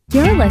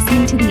You're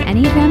listening to the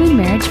Enneagram and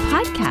Marriage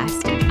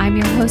podcast. I'm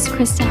your host,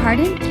 Krista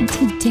Harden, and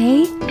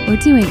today we're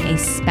doing a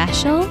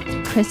special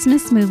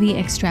Christmas movie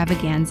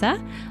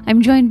extravaganza.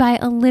 I'm joined by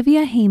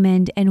Olivia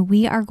Haymond, and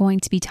we are going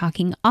to be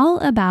talking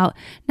all about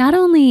not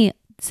only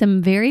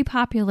some very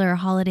popular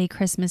holiday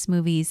Christmas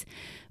movies,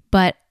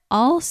 but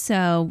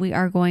also we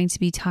are going to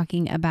be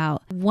talking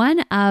about one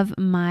of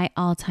my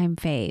all-time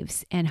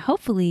faves, and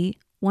hopefully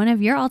one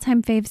of your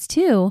all-time faves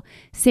too,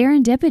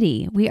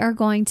 Serendipity. We are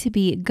going to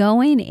be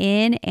going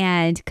in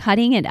and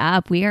cutting it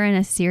up. We are in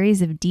a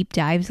series of deep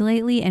dives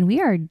lately, and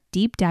we are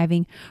deep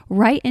diving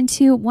right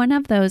into one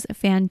of those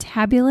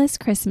fantabulous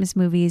Christmas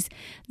movies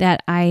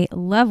that I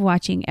love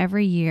watching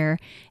every year.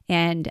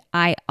 And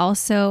I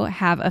also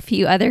have a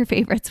few other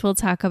favorites we'll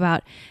talk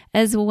about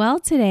as well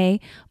today.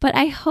 But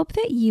I hope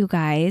that you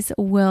guys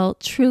will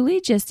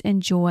truly just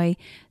enjoy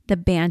the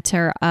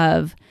banter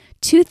of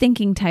two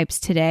thinking types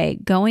today,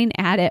 going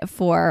at it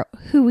for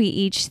who we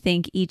each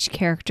think each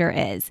character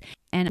is.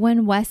 And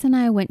when Wes and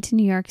I went to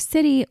New York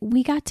City,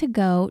 we got to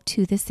go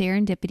to the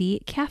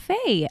Serendipity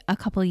Cafe a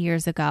couple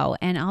years ago.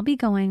 And I'll be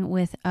going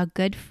with a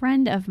good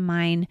friend of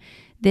mine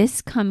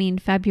this coming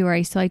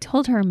February. So I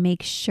told her,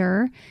 make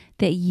sure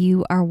that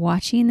you are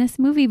watching this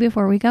movie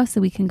before we go so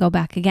we can go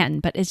back again.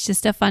 But it's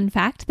just a fun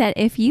fact that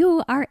if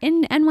you are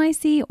in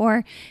NYC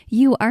or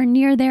you are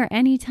near there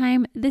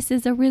anytime, this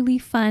is a really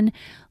fun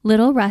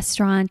little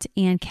restaurant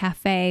and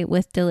cafe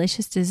with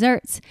delicious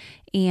desserts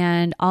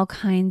and all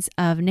kinds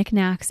of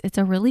knickknacks. It's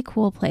a really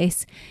cool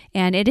place,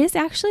 and it is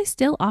actually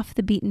still off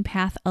the beaten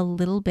path a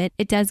little bit.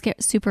 It does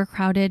get super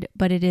crowded,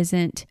 but it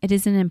isn't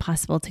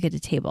impossible to get a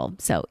table.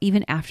 So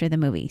even after the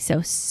movie.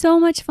 So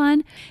much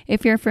fun.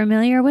 If you're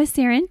familiar with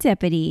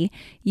Serendipity,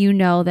 you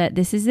know that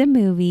this is a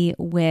movie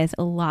with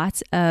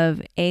lots of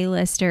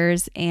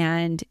A-listers,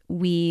 and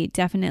we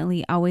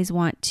definitely always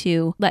want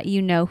to let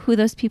you know who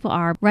those people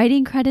are.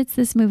 Writing credits,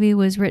 this movie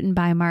was written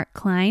by Mark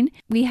Klein.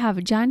 We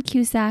have John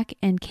Cusack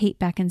and Kate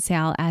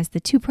Beckinsale as the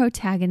two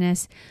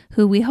protagonists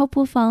who we hope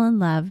will fall in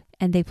love,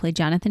 and they play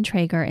Jonathan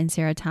Traeger and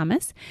Sarah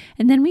Thomas.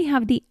 And then we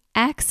have the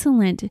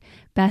excellent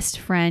best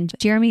friend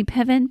Jeremy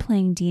Piven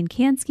playing Dean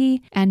Kansky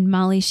and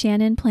Molly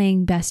Shannon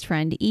playing best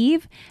friend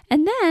Eve.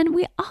 And then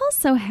we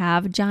also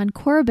have John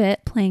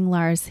Corbett playing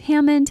Lars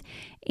Hammond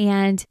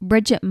and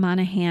Bridget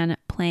Monahan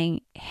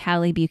playing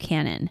Hallie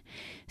Buchanan.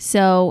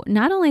 So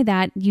not only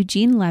that,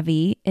 Eugene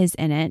Levy is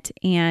in it,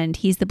 and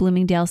he's the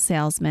Bloomingdale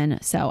salesman.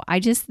 So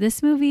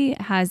this movie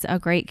has a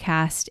great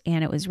cast,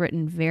 and it was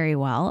written very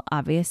well,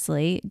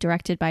 obviously,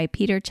 directed by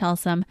Peter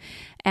Chelsom.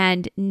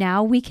 And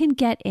now we can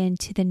get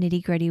into the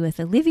nitty gritty with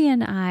Olivia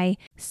and I.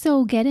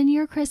 So get in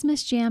your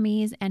Christmas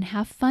jammies and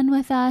have fun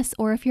with us.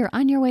 Or if you're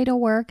on your way to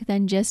work,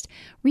 then just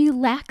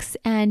relax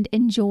and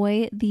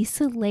enjoy the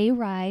sleigh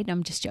ride.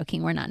 I'm just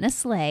joking. We're not in a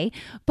sleigh,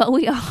 but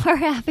we are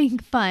having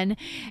fun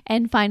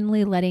and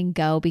finally letting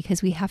go,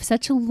 because we have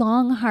such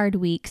long, hard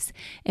weeks,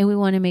 and we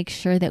want to make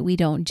sure that we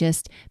don't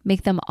just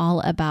make them all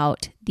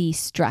about the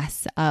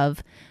stress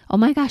of, oh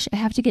my gosh, I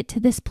have to get to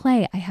this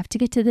play. I have to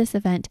get to this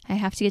event. I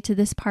have to get to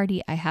this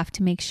party. I have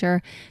to make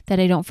sure that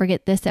I don't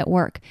forget this at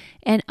work.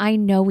 And I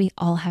know we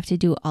all have to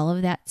do all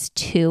of that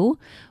too,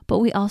 but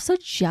we also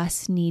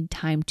just need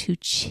time to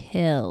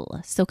chill.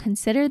 So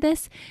consider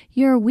this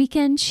your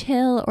weekend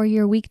chill or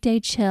your weekday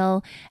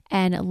chill,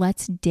 and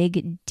let's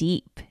dig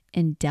deep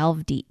and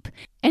delve deep.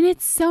 And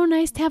it's so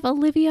nice to have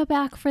Olivia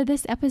back for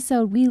this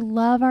episode. We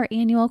love our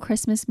annual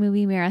Christmas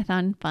movie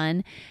marathon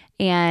fun,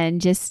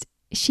 and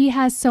she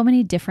has so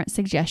many different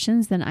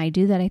suggestions than I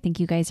do that I think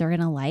you guys are going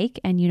to like.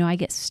 And I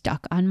get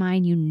stuck on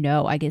mine.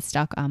 I get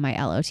stuck on my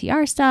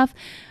LOTR stuff.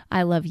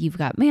 I love You've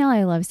Got Mail.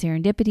 I love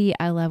Serendipity.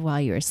 I love While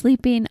You Were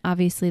Sleeping.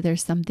 Obviously,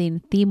 there's something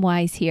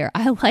theme-wise here.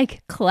 I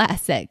like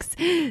classics.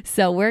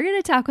 So we're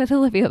going to talk with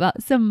Olivia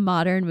about some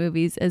modern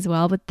movies as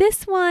well. But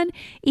this one,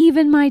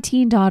 even my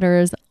teen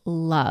daughters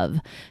love.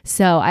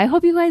 So I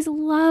hope you guys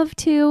love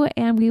too.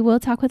 And we will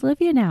talk with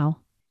Olivia now.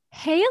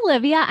 Hey,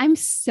 Olivia, I'm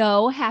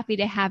so happy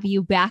to have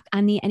you back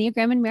on the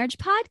Enneagram and Marriage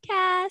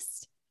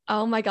podcast.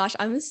 Oh my gosh,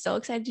 I'm so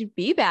excited to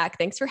be back.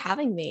 Thanks for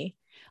having me.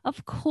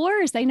 Of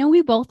course. I know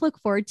we both look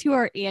forward to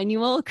our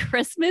annual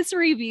Christmas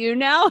review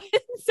now.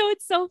 So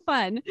it's so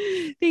fun.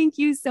 Thank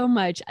you so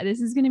much.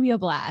 This is going to be a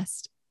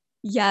blast.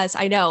 Yes,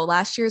 I know.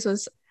 Last year's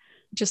was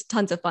just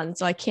tons of fun.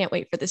 So I can't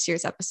wait for this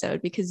year's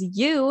episode, because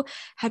you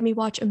had me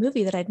watch a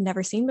movie that I'd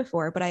never seen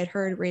before, but I had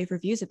heard rave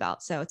reviews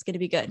about. So it's going to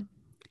be good.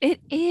 It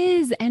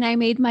is. And I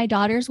made my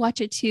daughters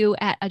watch it too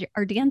at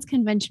our dance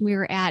convention we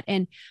were at.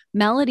 And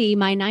Melody,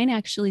 my 9,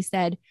 actually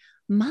said,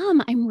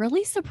 Mom, I'm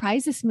really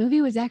surprised this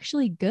movie was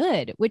actually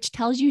good, which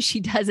tells you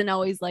she doesn't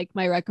always like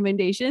my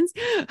recommendations,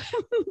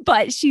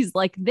 but she's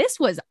like, this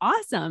was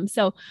awesome.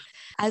 So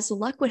as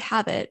luck would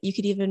have it, you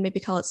could even maybe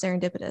call it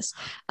serendipitous.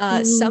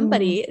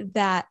 Somebody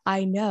that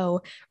I know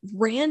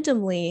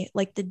randomly,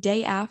 like the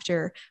day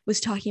after,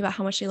 was talking about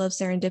how much they love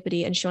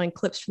Serendipity and showing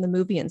clips from the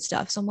movie and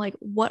stuff. So I'm like,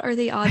 what are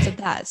the odds of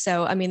that?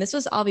 So, I mean, this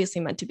was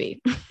obviously meant to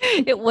be.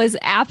 It was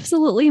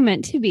absolutely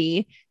meant to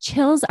be.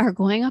 Chills are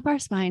going up our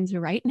spines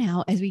right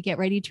now as we get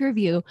ready to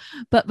review.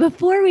 But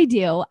before we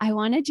do, I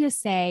want to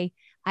just say,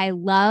 I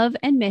love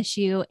and miss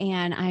you.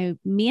 And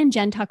me and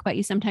Jen talk about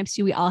you sometimes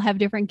too. We all have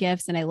different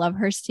gifts and I love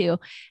hers too.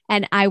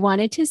 And I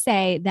wanted to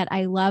say that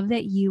I love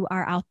that you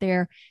are out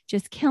there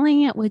just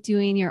killing it with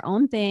doing your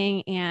own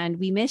thing. And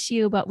we miss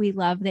you, but we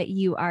love that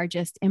you are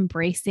just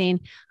embracing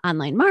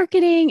online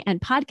marketing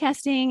and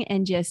podcasting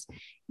and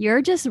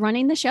you're just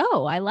running the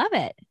show. I love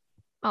it.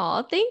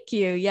 Oh, thank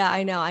you. Yeah,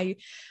 I know. I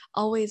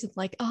always am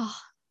like, oh,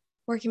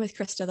 working with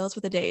Krista, those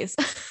were the days.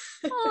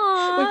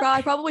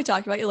 I probably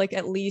talked about you like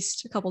at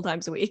least a couple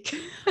times a week.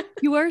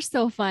 You are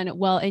so fun.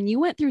 Well, and you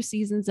went through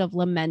seasons of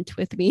lament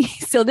with me.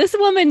 So this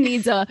woman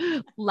needs a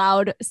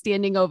loud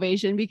standing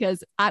ovation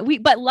because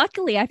but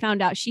luckily I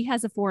found out she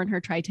has a 4 in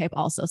her tri-type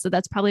also. So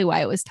that's probably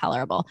why it was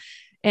tolerable.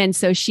 And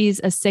so she's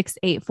a 6,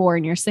 8, 4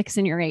 and your 6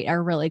 and your 8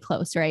 are really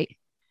close, right?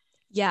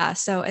 Yeah.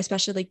 So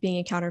especially like being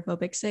a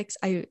counterphobic 6,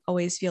 I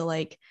always feel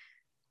like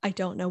I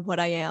don't know what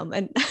I am.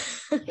 And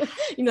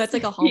that's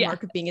like a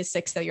hallmark of being a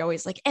 6, though. You're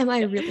always like, am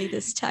I really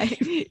this type?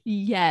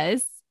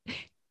 Yes.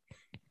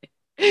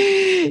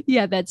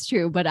 Yeah, that's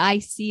true. But I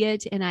see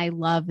it and I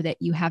love that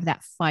you have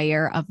that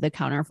fire of the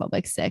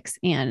counterphobic 6.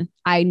 And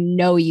I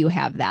know you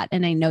have that.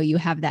 And I know you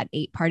have that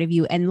 8 part of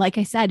you. And like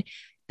I said,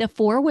 the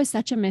 4 was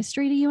such a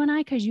mystery to you and I,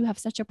 because you have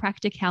such a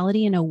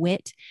practicality and a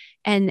wit.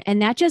 And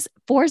that just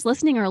 4s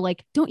listening are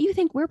like, don't you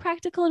think we're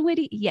practical and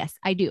witty? Yes,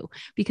 I do.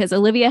 Because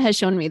Olivia has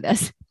shown me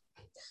this.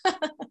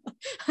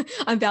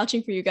 I'm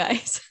vouching for you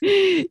guys.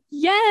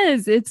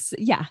 Yes,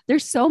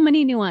 there's so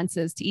many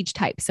nuances to each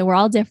type. So we're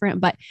all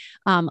different, but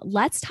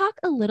let's talk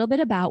a little bit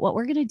about what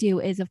we're going to do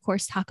is, of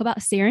course, talk about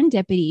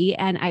serendipity.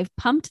 And I've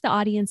pumped the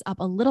audience up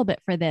a little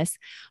bit for this,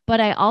 but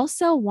I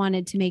also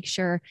wanted to make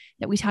sure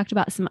that we talked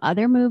about some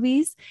other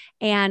movies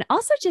and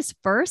also just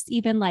first,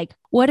 even like,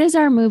 what is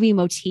our movie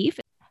motif?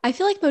 I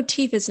feel like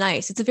motif is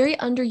nice. It's a very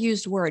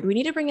underused word. We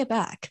need to bring it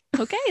back.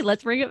 Okay,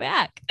 let's bring it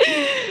back.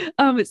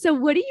 So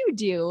what do you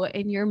do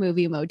in your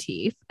movie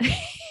motif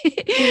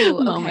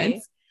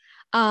moments?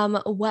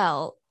 Okay.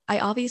 Well, I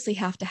obviously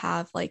have to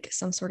have like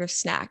some sort of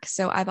snack.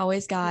 So I've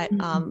always got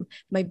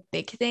my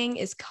big thing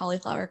is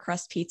cauliflower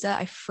crust pizza.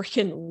 I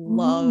freaking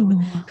love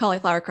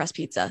cauliflower crust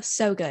pizza.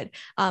 So good.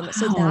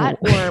 So that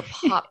or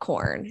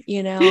popcorn,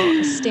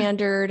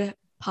 standard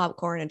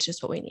popcorn. It's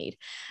just what we need.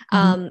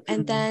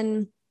 And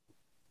then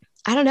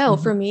I don't know,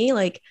 for me,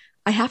 like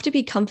I have to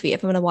be comfy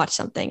if I'm going to watch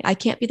something. I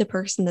can't be the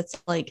person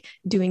that's like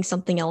doing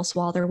something else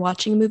while they're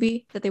watching a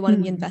movie that they want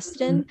to be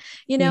invested in,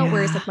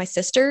 whereas like my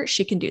sister,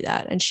 she can do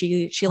that. And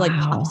she like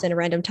pops in at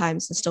random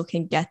times and still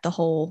can get the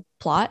whole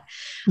plot.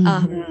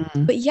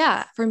 But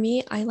yeah, for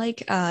me, I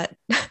like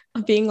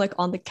being like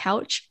on the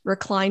couch,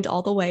 reclined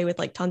all the way with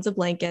like tons of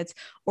blankets,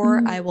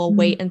 or I will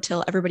wait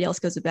until everybody else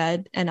goes to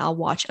bed and I'll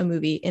watch a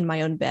movie in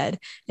my own bed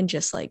and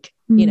just like,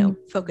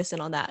 focus in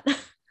on that.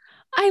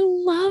 I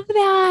love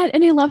that.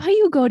 And I love how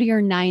you go to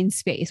your 9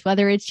 space,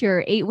 whether it's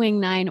your 8 wing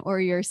 9 or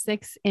your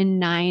 6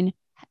 and 9,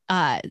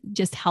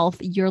 just health.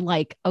 You're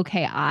like,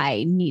 okay,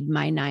 I need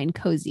my 9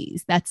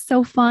 cozies. That's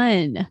so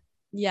fun.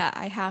 Yeah,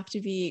 I have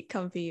to be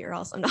comfy or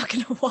else I'm not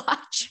going to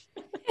watch.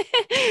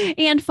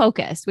 And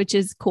focused, which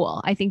is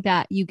cool. I think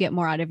that you get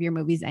more out of your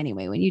movies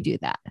anyway when you do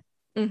that.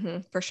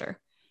 For sure.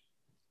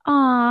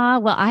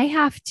 Well, I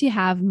have to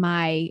have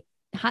my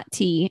hot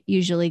tea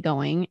usually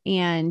going,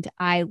 and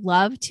I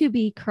love to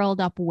be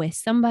curled up with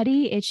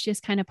somebody. It's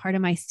just kind of part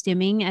of my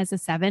stimming as a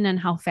 7 and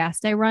how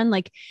fast I run.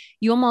 Like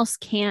you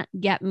almost can't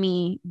get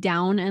me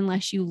down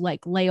unless you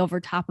like lay over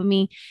top of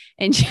me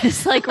and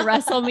just like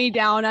wrestle me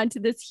down onto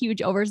this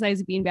huge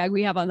oversized beanbag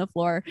we have on the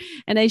floor.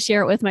 And I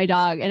share it with my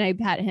dog and I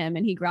pet him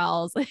and he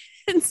growls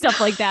and stuff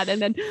like that.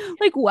 And then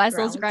like Wes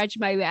will scratch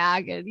my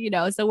back and,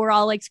 so we're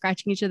all like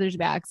scratching each other's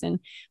backs. And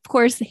of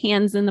course,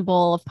 hands in the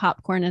bowl of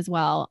popcorn as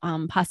well.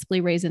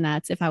 Possibly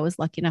Raisinets if I was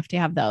lucky enough to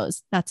have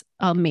those. That's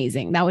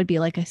amazing. That would be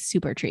like a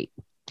super treat.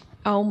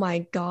 Oh my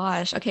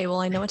gosh. Okay. Well,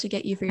 I know what to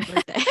get you for your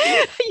birthday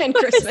and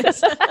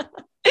Christmas.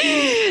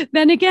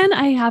 Then again,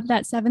 I have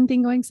that 7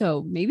 thing going,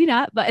 so maybe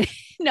not, but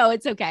no,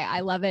 it's okay. I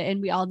love it.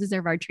 And we all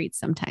deserve our treats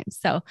sometimes.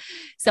 So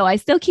I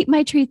still keep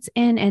my treats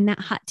in, and that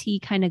hot tea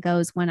kind of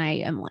goes when I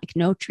am like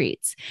no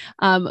treats.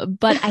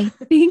 But I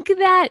think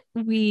that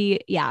we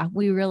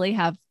really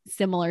have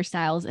similar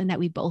styles and that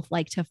we both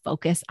like to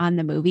focus on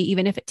the movie,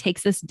 even if it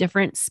takes us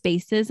different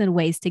spaces and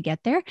ways to get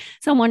there.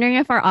 So I'm wondering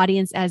if our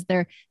audience, as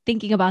they're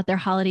thinking about their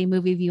holiday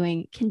movie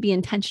viewing, can be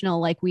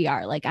intentional like we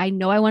are. Like, I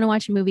know I want to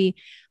watch a movie.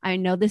 I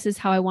know this is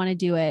how I want to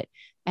do it.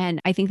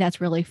 And I think that's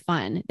really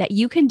fun that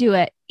you can do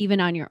it even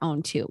on your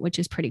own too, which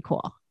is pretty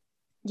cool.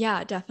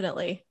 Yeah,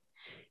 definitely.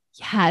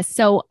 Yeah.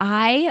 So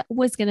I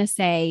was going to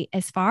say,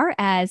 as far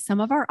as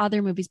some of our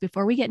other movies,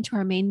 before we get into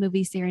our main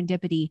movie,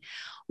 Serendipity,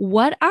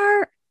 what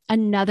are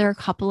another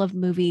couple of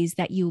movies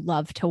that you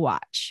love to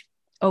watch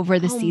over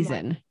the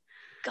season?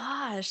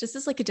 gosh, this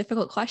is like a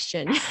difficult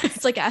question.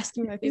 It's like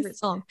asking my favorite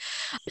song.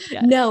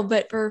 Yes. No,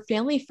 but for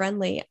family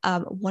friendly,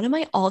 one of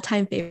my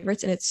all-time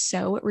favorites, and it's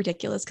so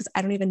ridiculous because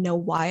I don't even know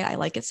why I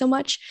like it so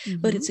much,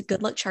 but it's a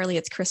Good Luck Charlie,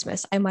 It's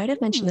Christmas. I might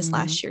have mentioned this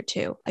last year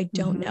too. I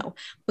don't know.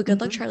 But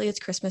Good Luck Charlie, It's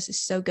Christmas is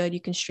so good.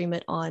 You can stream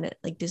it on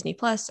like Disney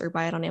Plus or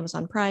buy it on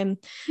Amazon Prime.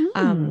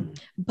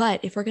 But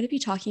if we're going to be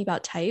talking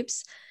about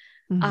types,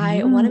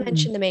 I want to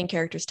mention the main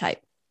character's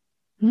type.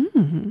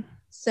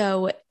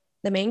 So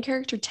the main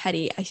character,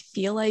 Teddy, I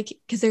feel like,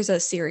 because there's a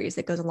series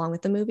that goes along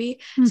with the movie.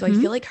 So I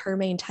feel like her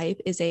main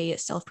type is a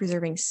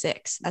self-preserving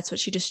 6. That's what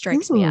she just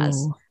strikes me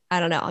as. I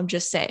don't know. I'm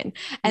just saying.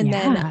 And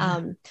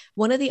then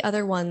one of the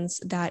other ones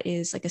that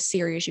is like a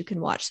series you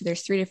can watch. So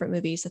there's 3 different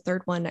movies. The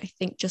third one, I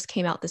think, just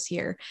came out this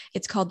year.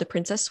 It's called The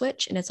Princess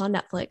Switch, and it's on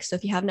Netflix. So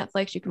if you have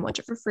Netflix, you can watch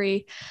it for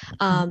free.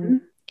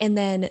 And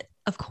then,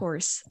 of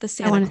course, the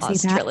Santa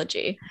Claus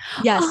trilogy.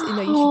 Yes, you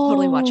know, you should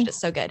totally watch it.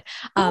 It's so good.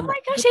 Oh my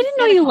gosh, I didn't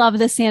know you love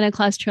the Santa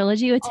Claus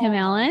trilogy with Tim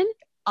Allen.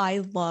 I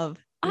love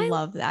that.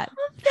 Love that.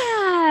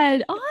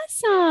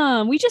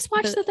 Awesome. We just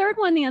watched the third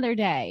one the other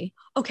day.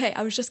 Okay,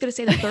 I was just gonna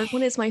say the third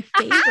one is my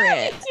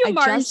favorite.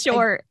 Martin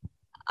Short.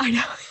 I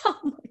know.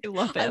 I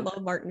love it. I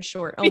love Martin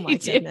Short. Oh my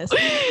goodness.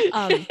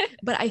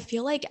 But I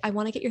feel like I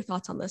want to get your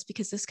thoughts on this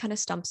because this kind of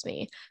stumps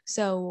me.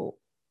 So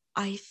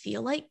I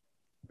feel like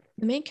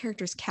the main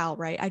character is Cal,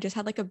 right? I just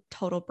had like a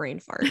total brain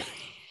fart.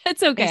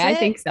 It's okay. I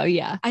think so.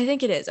 Yeah. I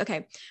think it is.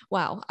 Okay.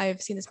 Wow.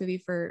 I've seen this movie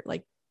for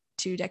like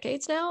 2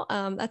 decades now.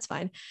 That's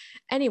fine.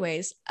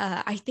 Anyways,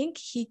 I think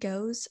he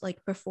goes like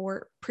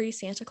before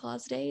pre-Santa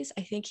Claus days.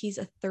 I think he's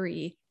a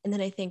 3. And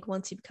then I think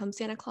once he becomes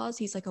Santa Claus,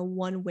 he's like a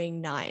 1-wing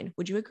 9.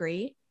 Would you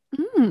agree?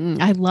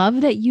 I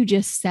love that you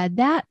just said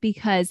that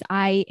because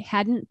I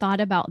hadn't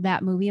thought about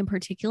that movie in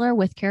particular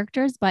with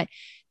characters, but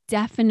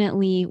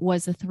definitely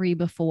was a 3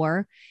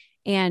 before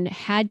and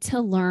had to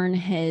learn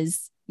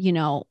his, you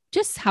know,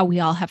 just how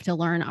we all have to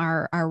learn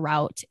our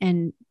route.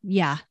 And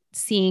yeah,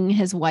 seeing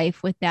his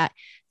wife with that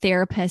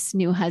therapist,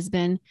 new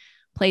husband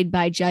played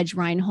by Judge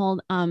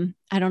Reinhold. I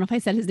don't know if I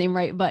said his name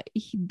right, but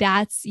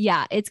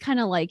it's kind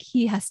of like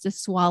he has to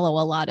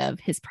swallow a lot of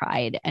his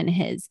pride and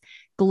his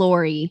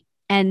glory.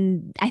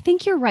 And I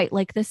think you're right.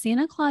 Like the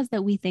Santa Claus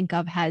that we think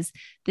of has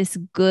this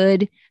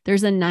good,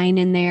 there's a 9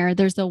 in there,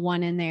 there's a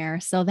 1 in there.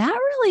 So that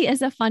really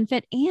is a fun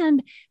fit.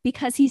 And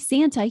because he's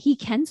Santa, he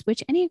can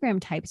switch Enneagram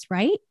types,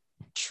 right?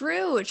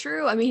 True.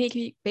 I mean,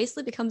 he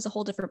basically becomes a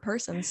whole different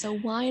person. So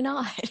why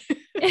not?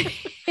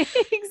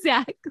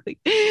 Exactly.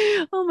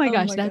 Oh my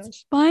gosh,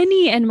 that's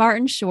funny. And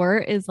Martin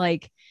Short is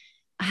like,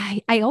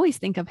 I always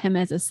think of him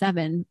as a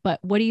 7, but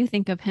what do you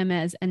think of him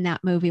as in that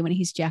movie when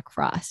he's Jack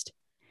Frost?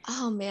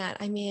 Oh man,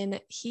 I mean,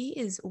 he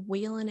is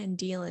wheeling and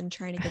dealing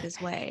trying to get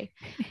his way.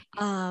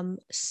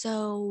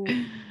 So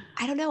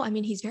I don't know. I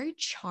mean, he's very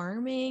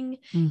charming.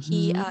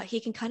 He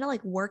can kind of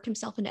like work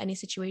himself into any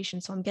situation.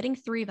 So I'm getting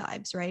 3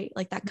 vibes, right?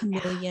 Like that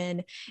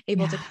chameleon,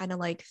 able to kind of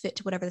like fit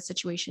to whatever the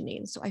situation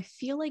needs. So I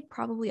feel like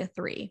probably a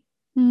 3.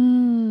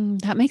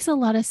 That makes a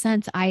lot of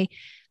sense. I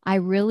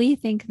really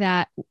think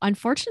that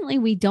unfortunately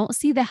we don't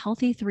see the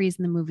healthy 3s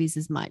in the movies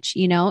as much,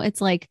 you know,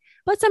 it's like,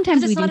 but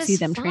sometimes we do see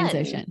them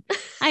transition.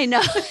 I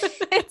know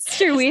it's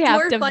true. We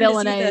have to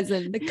villainize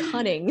the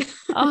cunning.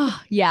 Oh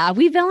yeah.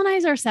 We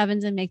villainize our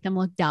 7s and make them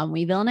look dumb.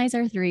 We villainize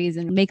our 3s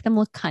and make them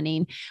look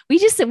cunning.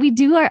 We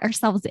do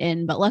ourselves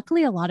in, but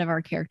luckily a lot of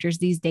our characters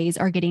these days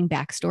are getting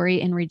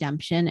backstory and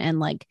redemption. And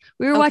like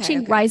we were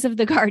watching Rise of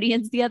the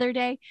Guardians the other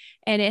day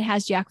and it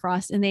has Jack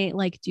Frost and they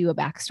like do a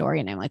backstory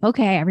and I'm like,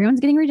 okay,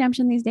 everyone's getting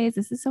redemption these days.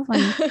 This is so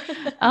funny.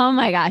 Oh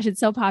my gosh. It's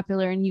so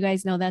popular. And you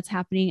guys know that's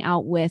happening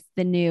out with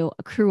the new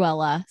Cruella.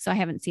 So I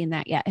haven't seen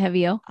that yet. Have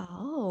you?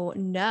 Oh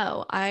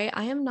no, I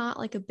am not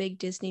like a big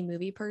Disney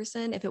movie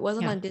person. If it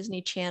wasn't on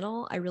Disney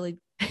Channel, I really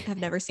have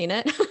never seen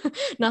it.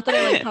 Not that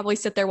I like probably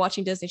sit there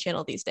watching Disney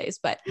Channel these days,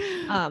 but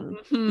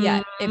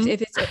yeah,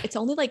 if it's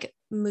only like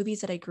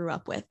movies that I grew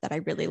up with that I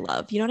really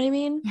love. You know what I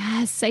mean?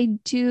 Yes, I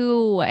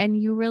do. And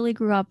you really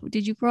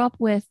did you grow up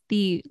with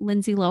the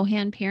Lindsay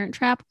Lohan Parent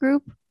Trap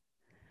group?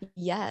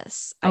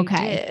 Yes, I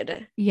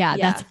did. Yeah,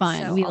 that's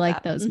fun. So we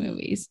like those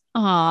movies.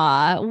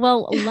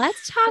 Well,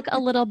 let's talk a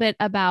little bit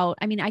about,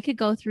 I mean, I could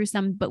go through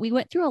some, but we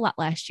went through a lot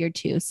last year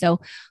too. So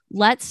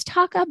let's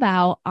talk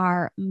about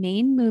our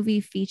main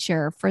movie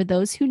feature. For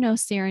those who know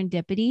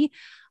Serendipity,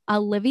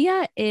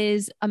 Olivia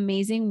is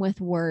amazing with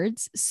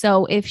words.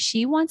 So if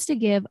she wants to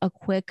give a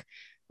quick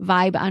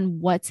vibe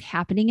on what's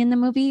happening in the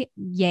movie,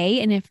 yay.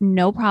 And if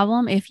no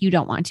problem, if you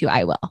don't want to,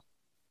 I will.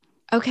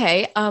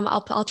 Okay,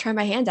 I'll try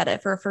my hand at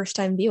it for a first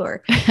time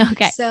viewer.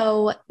 Okay.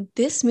 So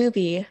this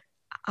movie,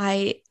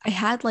 I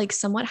had like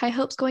somewhat high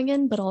hopes going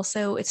in, but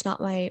also it's not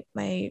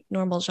my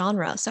normal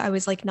genre. So I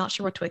was like not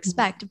sure what to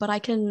expect, but I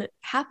can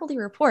happily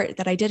report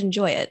that I did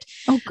enjoy it.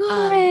 Oh,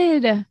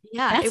 good. Yeah,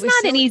 that's it was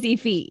not an easy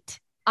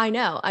feat. I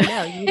know.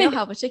 You know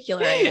how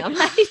particular I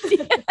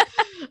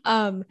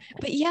am.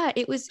 But yeah,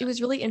 it was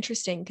really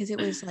interesting because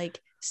it was like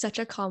such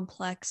a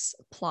complex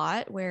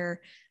plot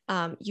where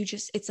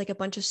it's like a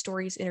bunch of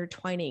stories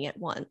intertwining at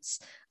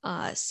once.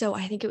 So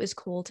I think it was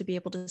cool to be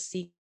able to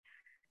see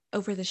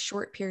over the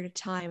short period of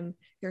time,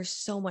 there's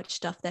so much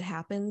stuff that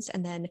happens.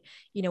 And then,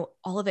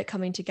 all of it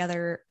coming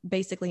together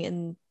basically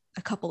in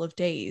a couple of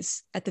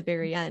days at the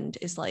very end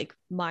is like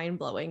mind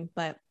blowing.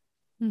 But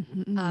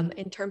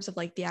in terms of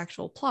like the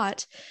actual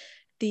plot,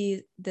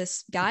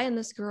 this guy and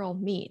this girl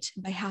meet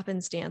by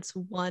happenstance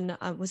one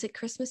was it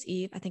Christmas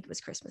Eve? I think it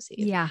was Christmas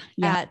Eve. Yeah.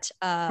 At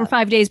or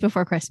 5 days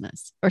before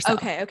Christmas or so.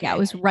 Okay. Yeah, it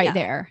was right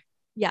there.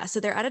 Yeah, so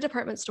they're at a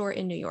department store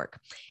in New York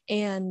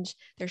and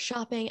they're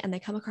shopping and they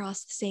come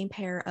across the same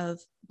pair of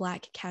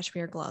black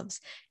cashmere gloves,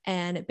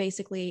 and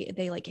basically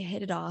they like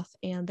hit it off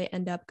and they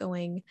end up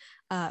going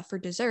for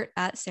dessert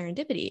at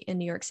Serendipity in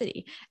New York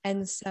City.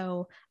 And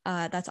so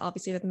that's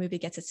obviously where the movie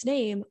gets its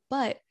name,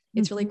 but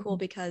it's really cool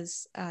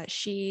because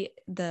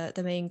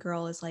the main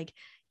girl is like,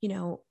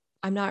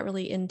 I'm not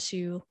really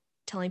into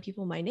telling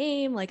people my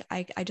name. Like,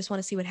 I just want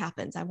to see what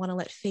happens. I want to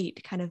let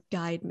fate kind of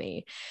guide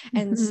me.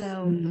 And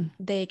so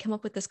they come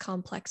up with this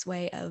complex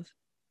way of,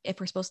 if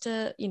we're supposed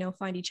to,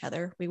 find each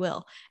other, we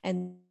will.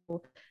 And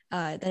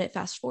then it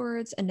fast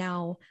forwards, and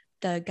now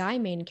the guy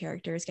main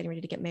character is getting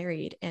ready to get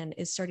married and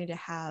is starting to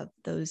have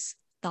those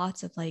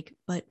thoughts of like,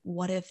 but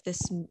what if this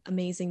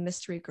amazing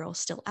mystery girl's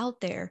still out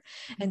there?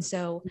 And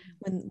so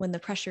when the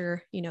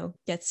pressure,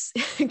 gets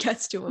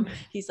to him,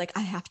 he's like,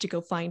 I have to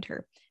go find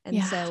her.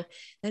 And so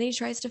then he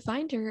tries to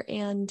find her,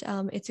 and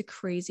it's a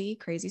crazy,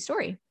 crazy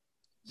story.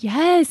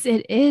 Yes,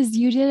 it is.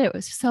 You did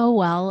it so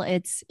well.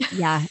 It's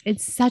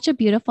such a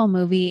beautiful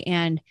movie.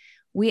 And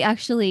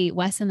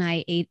Wes and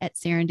I ate at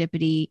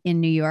Serendipity in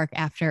New York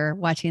after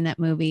watching that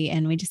movie.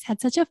 And we just had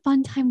such a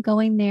fun time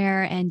going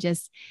there, and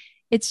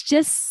it's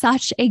just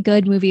such a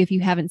good movie. If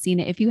you haven't seen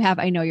it, if you have,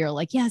 I know you're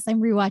like, yes,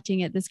 I'm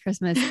rewatching it this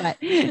Christmas, but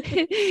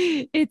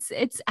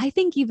it's, I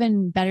think,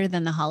 even better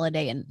than The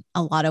Holiday in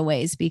a lot of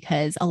ways,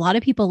 because a lot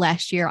of people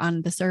last year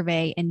on the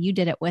survey, and you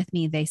did it with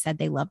me, they said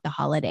they loved The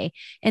Holiday,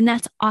 and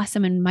that's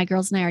awesome. And my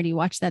girls and I already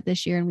watched that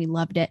this year and we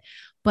loved it.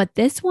 But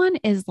this one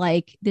is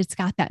like, it's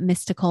got that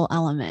mystical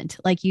element.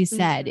 Like you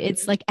said,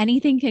 it's like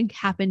anything can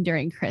happen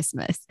during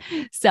Christmas.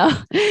 So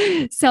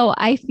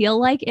I feel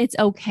like it's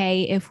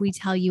okay if we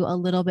tell you a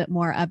little bit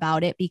more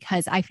about it,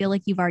 because I feel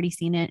like you've already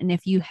seen it. And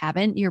if you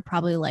haven't, you're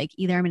probably like,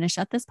 either I'm going to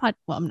shut this pod.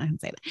 Well, I'm not going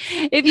to say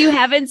that. If you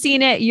haven't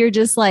seen it, you're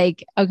just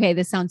like, okay,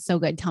 this sounds so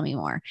good. Tell me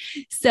more.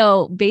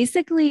 So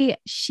basically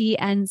she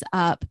ends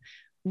up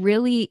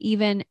really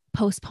even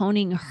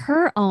postponing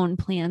her own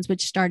plans,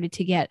 which started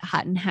to get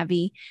hot and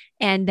heavy.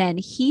 And then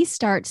he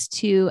starts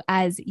to,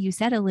 as you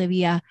said,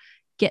 Olivia,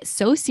 get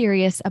so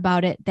serious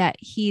about it that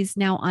he's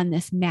now on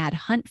this mad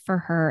hunt for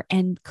her,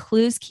 and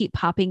clues keep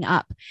popping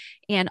up.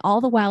 And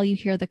all the while you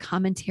hear the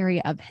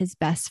commentary of his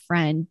best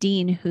friend,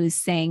 Dean, who's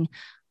saying,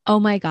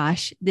 oh my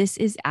gosh, this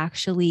is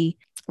actually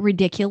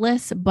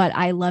ridiculous, but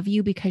I love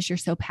you because you're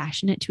so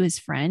passionate, to his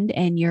friend,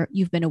 and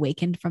you've been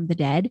awakened from the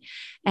dead.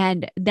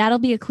 And that'll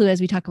be a clue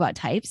as we talk about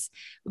types.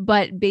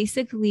 But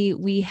basically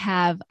we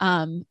have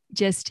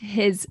just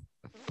his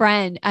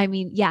friend. I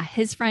mean,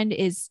 his friend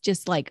is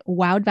just like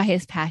wowed by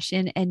his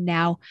passion. And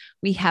now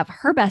we have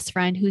her best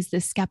friend, who's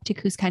the skeptic,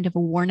 who's kind of a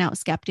worn out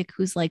skeptic,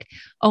 who's like,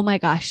 oh my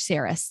gosh,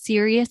 Sarah,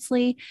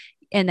 seriously?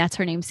 And that's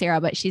her name,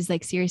 Sarah. But she's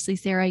like, seriously,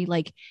 Sarah,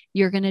 like,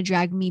 you're going to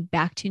drag me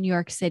back to New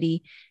York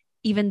City,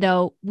 even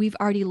though we've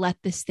already let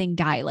this thing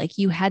die. Like,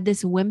 you had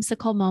this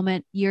whimsical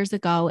moment years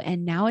ago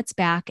and now it's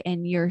back,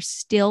 and you're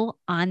still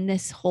on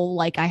this whole,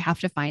 like, I have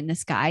to find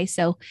this guy.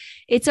 So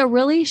it's a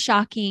really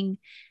shocking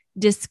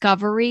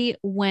discovery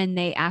when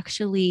they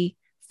actually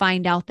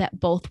find out that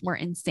both were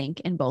in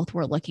sync and both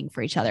were looking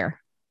for each other.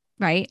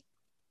 Right?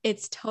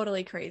 It's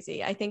totally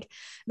crazy. I think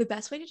the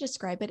best way to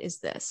describe it is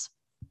this.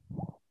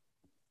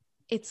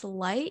 It's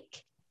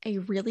like a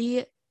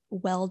really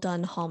well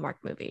done Hallmark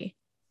movie.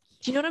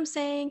 Do you know what I'm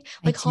saying?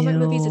 Like, Hallmark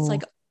movies, it's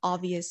like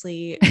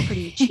obviously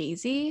pretty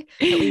cheesy,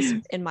 at least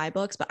in my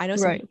books, but I know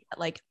some people that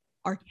like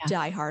are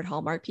diehard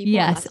Hallmark people.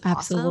 Yes,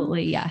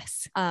 absolutely.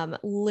 Awesome. Yes.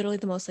 Literally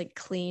the most like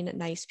clean,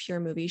 nice, pure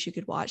movies you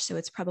could watch. So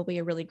it's probably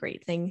a really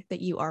great thing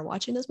that you are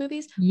watching those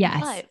movies. Yes.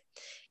 But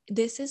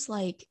this is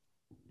like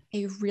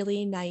a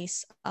really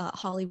nice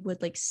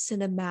Hollywood, like,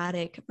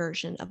 cinematic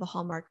version of a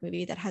Hallmark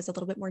movie that has a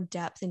little bit more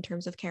depth in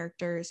terms of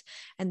characters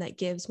and that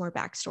gives more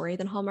backstory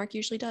than Hallmark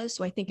usually does.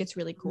 So I think it's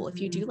really cool. If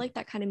you do like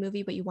that kind of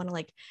movie, but you want to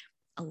like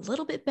a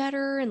little bit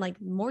better and like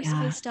more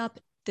spiced up,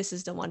 this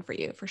is the one for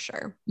you for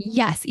sure.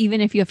 Yes.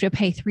 Even if you have to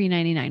pay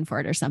 $3.99 for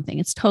it or something,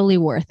 it's totally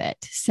worth it.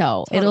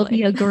 So It'll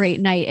be a great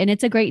night, and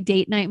it's a great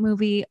date night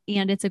movie,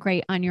 and it's a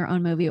great on your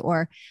own movie.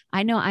 Or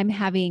I know I'm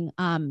having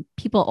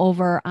people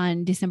over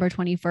on December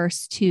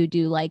 21st to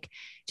do like,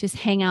 just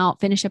hang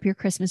out, finish up your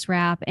Christmas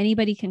wrap.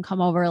 Anybody can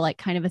come over, like,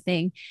 kind of a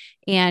thing.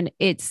 And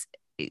it's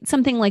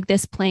something like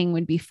this playing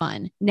would be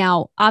fun.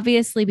 Now,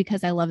 obviously,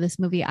 because I love this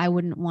movie, I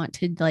wouldn't want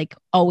to like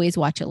always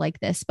watch it like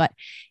this, but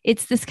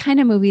it's this kind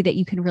of movie that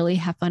you can really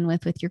have fun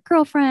with your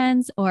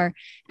girlfriends or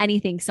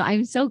anything. So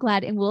I'm so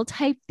glad. And we'll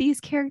type these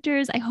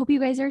characters. I hope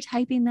you guys are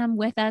typing them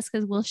with us,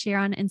 because we'll share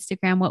on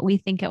Instagram what we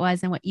think it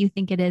was and what you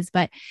think it is.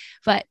 But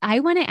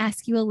I want to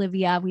ask you,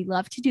 Olivia, we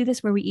love to do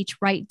this where we each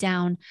write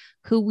down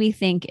who we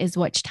think is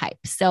which type.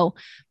 So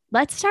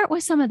let's start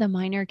with some of the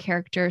minor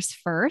characters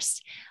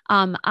first.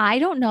 I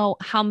don't know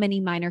how many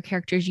minor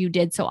characters you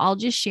did, so I'll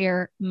just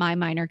share my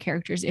minor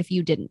characters if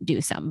you didn't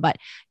do some. But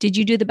did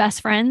you do the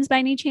best friends by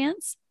any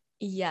chance?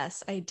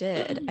 Yes, I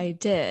did. I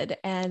did.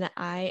 And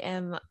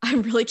I'm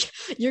really,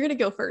 you're going to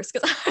go first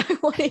because I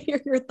want to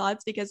hear your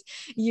thoughts because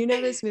you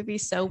know this movie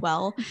so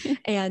well.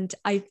 And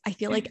I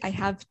feel like I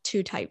have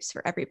two types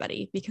for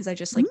everybody because I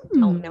just like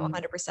don't know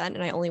 100%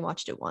 and I only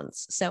watched it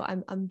once. So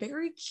I'm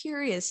very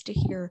curious to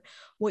hear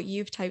what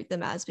you've typed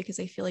them as because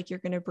I feel like you're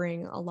going to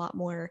bring a lot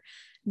more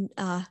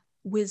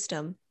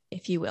wisdom,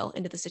 if you will,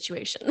 into the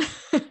situation.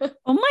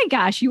 Oh my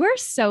gosh, you are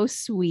so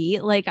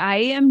sweet. Like I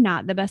am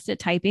not the best at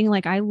typing.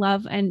 Like I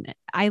love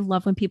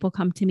when people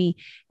come to me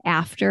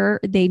after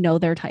they know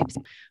their types.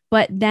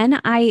 But then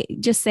I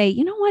just say,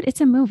 you know what? It's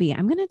a movie.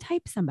 I'm going to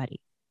type somebody.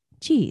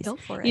 Jeez. Go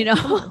for it. You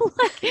know,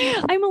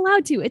 like, I'm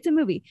allowed to. It's a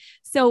movie.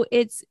 So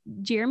it's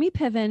Jeremy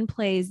Piven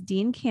plays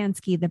Dean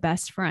Kansky, the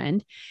best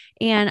friend.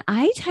 And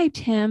I typed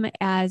him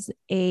as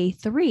a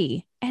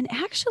 3. And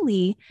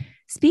actually,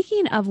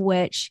 speaking of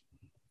which,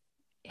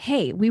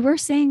 hey, we were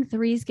saying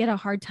 3s get a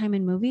hard time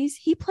in movies.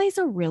 He plays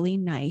a really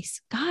nice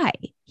guy.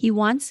 He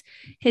wants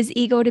his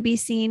ego to be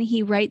seen.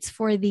 He writes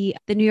for the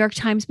New York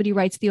Times, but he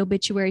writes the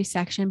obituary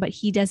section, but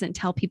he doesn't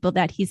tell people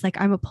that he's like,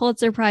 I'm a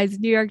Pulitzer Prize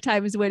New York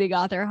Times winning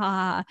author. Ha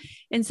ha.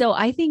 And so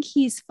I think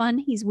he's fun.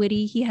 He's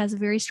witty. He has a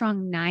very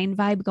strong 9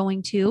 vibe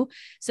going too.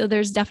 So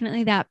there's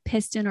definitely that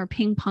piston or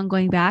ping pong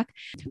going back.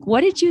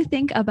 What did you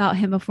think about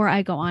him before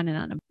I go on and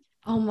on?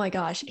 Oh my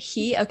gosh.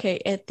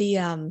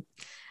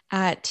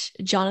 At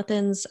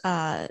Jonathan's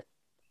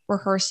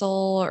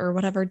rehearsal or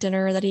whatever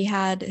dinner that he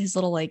had, his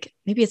little like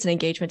maybe it's an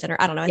engagement dinner.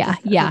 I don't know.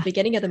 At the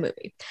beginning of the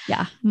movie.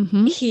 Yeah.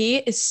 He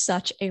is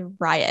such a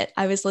riot.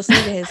 I was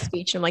listening to his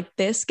speech and I'm like,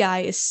 this guy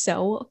is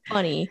so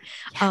funny.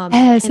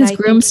 Yes, his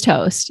groom's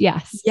toast.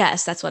 Yes.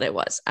 Yes, that's what it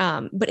was.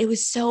 But it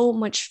was so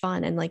much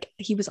fun. And like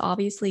he was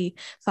obviously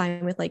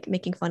fine with like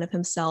making fun of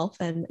himself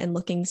and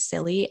looking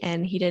silly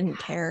and he didn't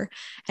care.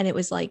 And it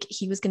was like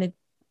he was gonna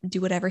do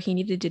whatever he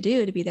needed to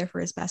do to be there for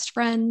his best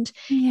friend.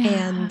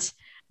 Yeah. And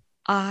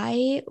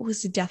I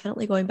was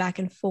definitely going back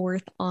and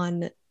forth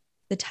on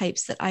the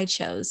types that I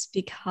chose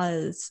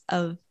because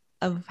of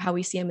how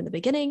we see him in the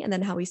beginning and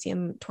then how we see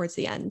him towards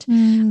the end.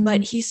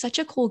 But he's such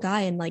a cool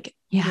guy. And like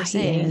you're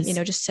saying, you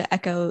know, just to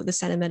echo the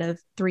sentiment of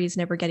 3s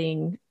never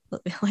getting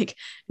like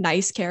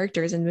nice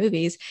characters in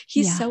movies,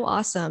 he's so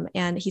awesome.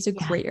 And he's a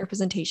great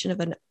representation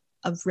of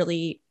a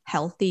really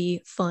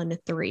healthy, fun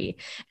 3.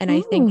 And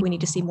I think we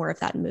need to see more of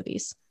that in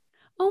movies.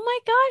 Oh my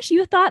gosh,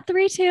 you thought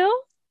 3 too?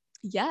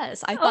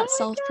 Yes, I thought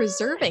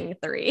self-preserving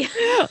 3. Ooh,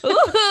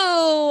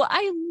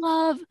 I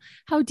love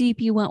how deep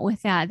you went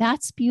with that.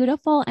 That's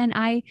beautiful. And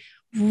I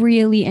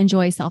really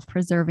enjoy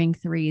self-preserving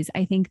 3s.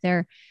 I think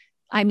they're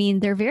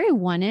very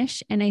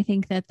one-ish. And I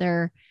think that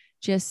they're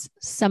just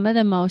some of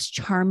the most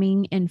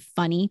charming and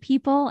funny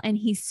people. And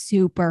he's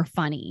super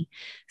funny.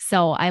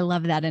 So I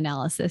love that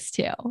analysis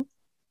too.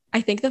 I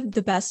think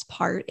the best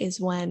part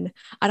is when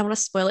I don't want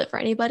to spoil it for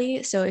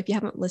anybody. So if you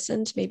haven't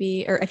listened,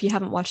 maybe, or if you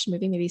haven't watched the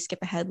movie, maybe skip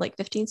ahead like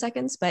 15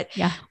 seconds. But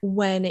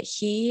when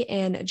he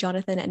and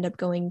Jonathan end up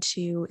going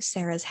to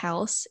Sarah's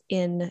house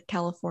in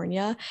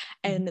California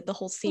and the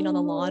whole scene on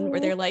the lawn where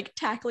they're like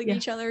tackling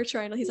each other,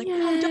 trying to, he's like,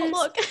 no, don't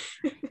look.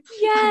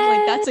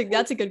 I'm like,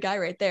 that's a good guy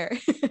right there.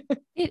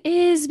 It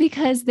is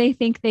because they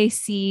think they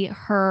see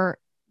her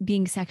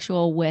being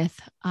sexual with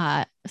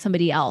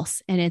somebody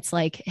else. And it's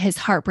like his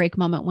heartbreak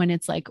moment when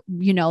it's like,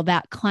 you know,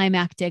 that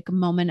climactic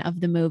moment of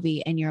the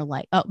movie. And you're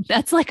like, oh,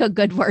 that's like a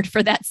good word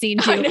for that scene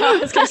too. I know, I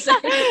was gonna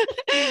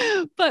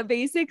say. But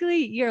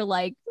basically you're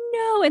like,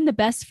 no. And the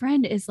best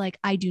friend is like,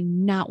 I do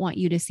not want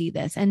you to see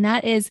this. And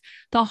that is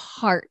the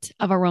heart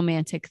of a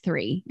romantic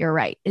 3. You're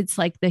right. It's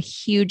like the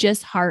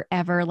hugest heart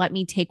ever. Let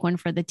me take one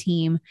for the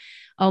team.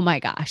 Oh my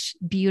gosh.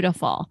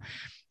 Beautiful.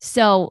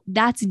 So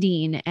that's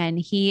Dean.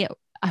 And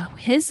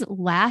his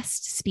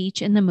last speech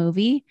in the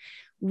movie,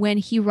 when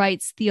he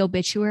writes the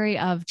obituary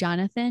of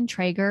Jonathan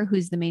Traeger,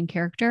 who's the main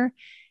character,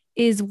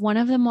 is one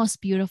of the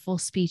most beautiful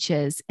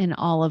speeches in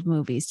all of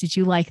movies. Did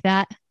you like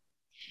that?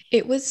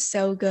 It was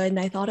so good. And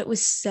I thought it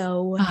was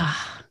so,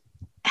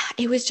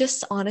 it was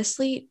just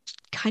honestly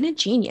kind of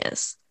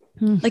genius.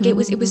 Like it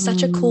was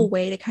such a cool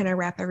way to kind of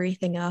wrap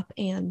everything up.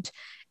 And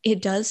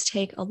it does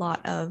take a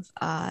lot of,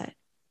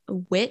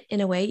 wit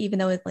in a way, even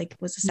though it like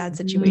was a sad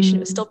situation, it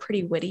was still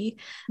pretty witty.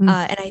 And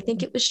I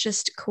think it was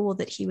just cool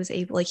that he was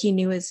able, like he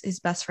knew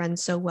his best friend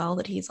so well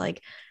that he's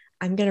like,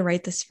 I'm gonna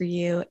write this for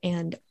you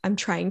and I'm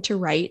trying to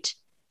write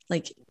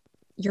like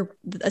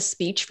a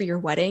speech for your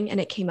wedding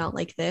and it came out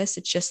like this.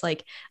 It's just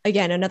like,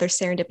 again, another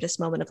serendipitous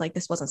moment of like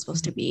this wasn't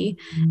supposed to be.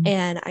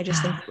 And I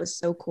just think it was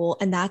so cool.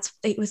 And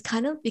it was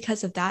kind of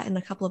because of that and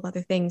a couple of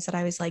other things that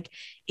I was like,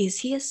 is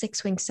he a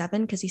 6-wing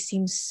 7? Because he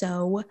seems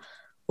so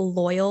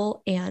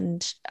loyal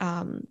and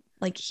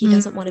like he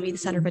doesn't want to be the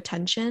center of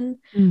attention,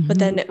 but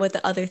then with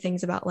the other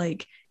things about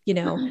like, you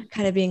know,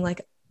 kind of being like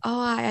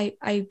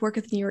I work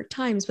at the New York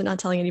Times, but not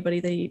telling anybody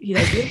that he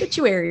does the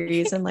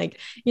obituaries and like,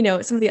 you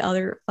know, some of the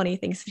other funny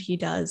things that he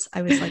does.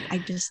 I was like,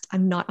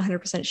 I'm not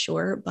 100%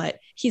 sure, but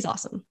he's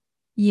awesome.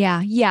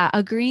 Yeah, yeah,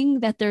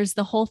 agreeing that there's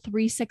the whole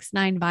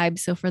 369 vibe.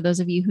 So for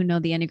those of you who know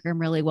the Enneagram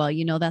really well,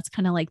 you know that's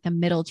kind of like the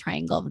middle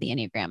triangle of the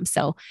Enneagram.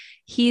 So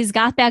he's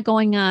got that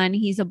going on.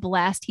 He's a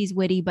blast, he's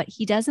witty, but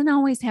he doesn't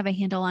always have a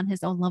handle on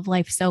his own love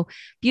life. So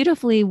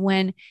beautifully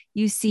when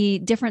you see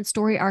different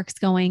story arcs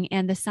going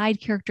and the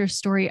side character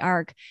story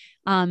arc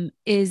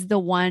is the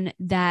one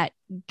that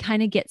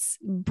kind of gets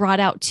brought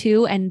out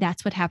too. And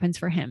that's what happens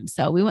for him.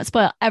 So we won't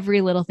spoil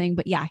every little thing,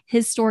 but yeah,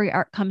 his story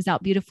arc comes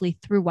out beautifully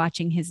through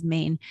watching his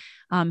main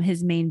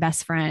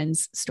best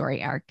friend's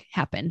story arc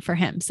happen for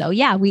him. So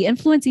yeah, we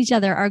influence each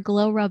other. Our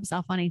glow rubs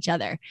off on each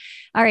other.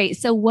 All right.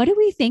 So what do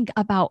we think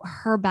about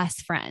her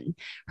best friend?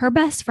 Her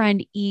best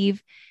friend,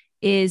 Eve,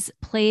 is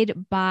played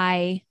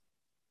by,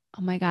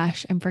 oh my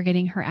gosh, I'm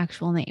forgetting her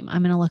actual name.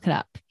 I'm going to look it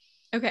up.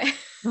 Okay.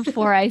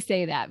 Before I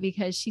say that,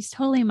 because she's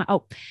totally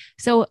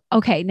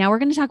okay. Now we're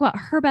going to talk about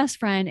her best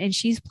friend, and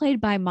she's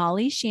played by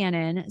Molly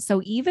Shannon.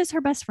 So Eve is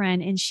her best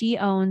friend, and she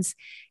owns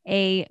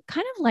a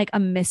kind of like a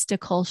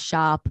mystical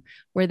shop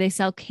where they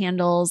sell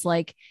candles,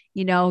 like,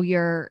 you know,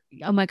 your,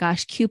 oh my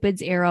gosh,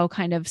 Cupid's arrow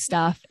kind of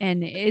stuff.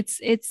 And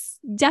it's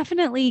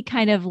definitely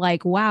kind of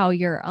like, wow,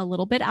 you're a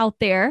little bit out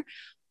there,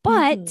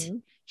 but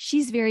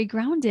she's very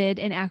grounded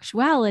in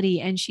actuality.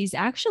 And she's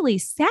actually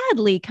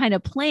sadly kind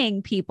of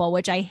playing people,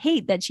 which I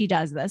hate that she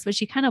does this, but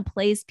she kind of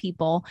plays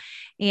people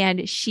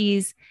and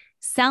she's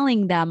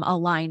selling them a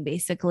line,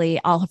 basically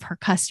all of her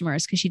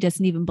customers, because she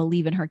doesn't even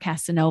believe in her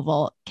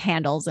Casanova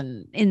candles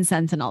and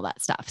incense and all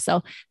that stuff.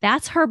 So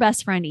that's her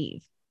best friend,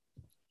 Eve.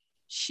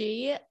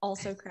 She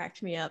also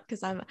cracked me up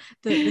because I'm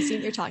the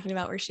scene you're talking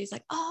about where she's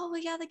like, oh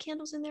well, yeah, the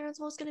candles in there as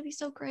well. It's gonna be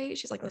so great.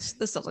 She's like,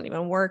 this doesn't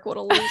even work. What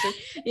a loser.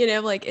 You know,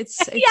 like it's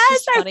yes,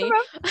 just funny.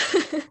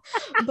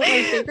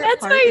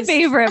 But my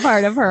favorite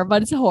part of her,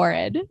 but it's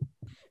horrid.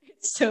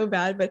 It's so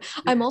bad. But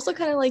I'm also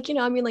kind of like, you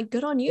know, I mean, like,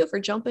 good on you for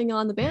jumping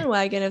on the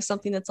bandwagon of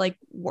something that's like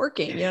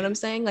working. You know what I'm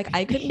saying? Like,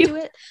 I couldn't do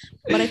it,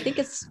 but I think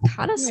it's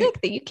kind of sick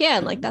that you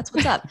can. Like, that's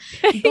what's up.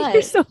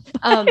 But so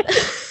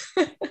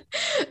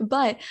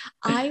but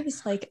I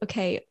was like,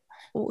 okay,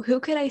 who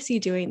could I see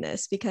doing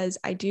this? Because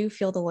I do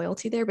feel the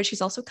loyalty there, but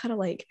she's also kind of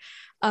like,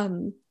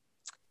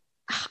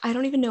 I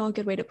don't even know a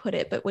good way to put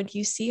it, but when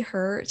you see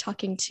her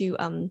talking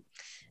to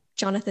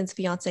Jonathan's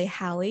fiance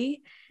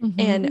Hallie,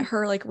 and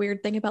her like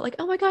weird thing about like,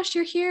 oh my gosh,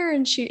 you're here,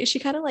 and she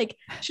kind of like,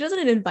 she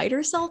doesn't invite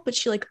herself, but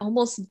she like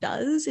almost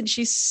does, and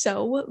she's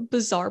so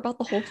bizarre about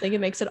the whole thing.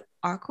 It makes it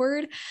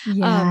awkward,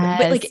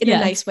 but like in a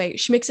nice way.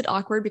 She makes it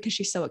awkward because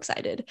she's so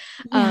excited.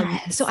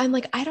 So I'm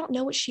like, I don't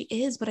know what she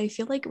is, but I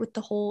feel like with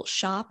the whole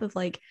shop of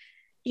like,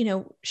 you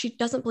know, she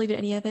doesn't believe in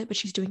any of it, but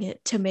she's doing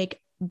it to make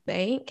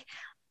bank.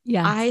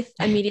 Yeah, I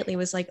immediately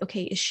was like,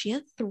 okay, is she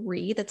a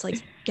 3 that's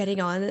like getting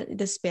on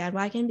this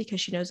bandwagon because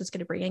she knows it's going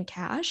to bring in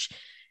cash?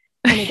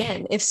 And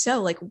again, if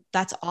so, like,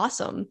 that's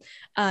awesome.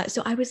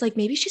 So I was like,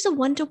 maybe she's a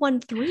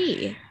 1-to-1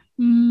 3.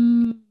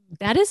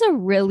 That is a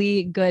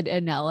really good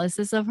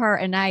analysis of her.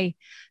 And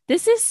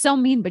this is so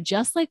mean, but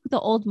just like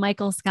the old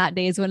Michael Scott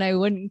days when I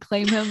wouldn't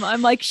claim him,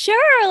 I'm like,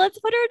 sure, let's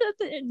put her to,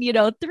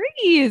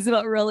 3s.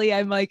 But really,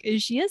 I'm like,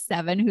 is she a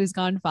 7 who's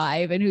gone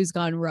 5 and who's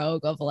gone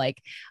rogue of like,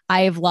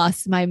 I have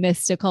lost my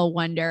mystical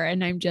wonder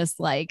and I'm just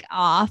like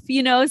off,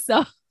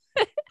 so.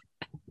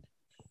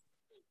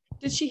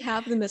 Did she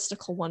have the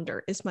mystical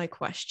wonder is my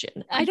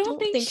question. I don't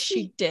think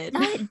she did.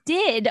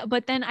 Did,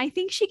 but then I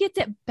think she gets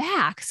it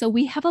back. So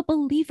we have a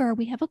believer,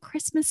 we have a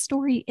Christmas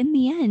story in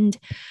the end.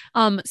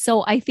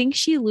 So I think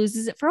she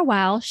loses it for a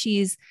while.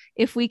 She's,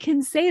 if we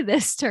can say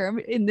this term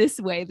in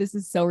this way, this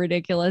is so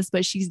ridiculous,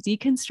 but she's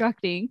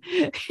deconstructing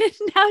and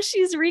now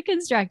she's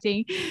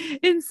reconstructing.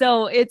 And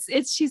so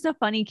she's a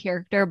funny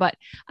character, but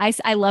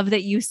I love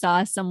that you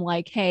saw some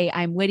like, hey,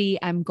 I'm witty,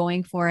 I'm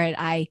going for it.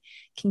 I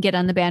can get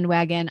on the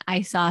bandwagon.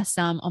 I saw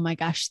some, oh my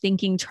gosh,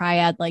 thinking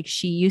triad, like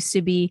she used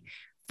to be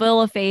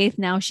full of faith.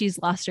 Now she's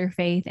lost her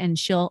faith and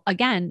she'll,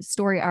 again,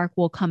 story arc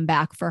will come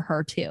back for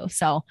her too.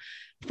 So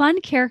fun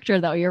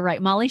character though. You're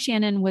right. Molly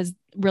Shannon was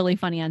really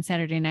funny on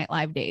Saturday Night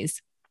Live days.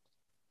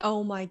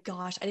 Oh my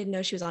gosh. I didn't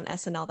know she was on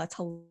SNL. That's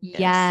hilarious.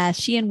 Yeah.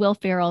 She and Will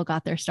Ferrell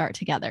got their start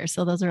together.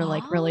 So those are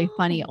like really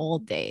funny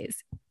old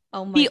days.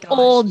 Oh my gosh. The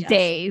old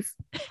days.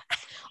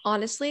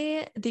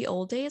 Honestly, the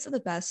old days are the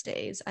best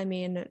days. I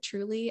mean,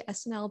 truly,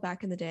 SNL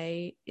back in the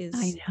day is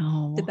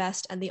the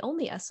best and the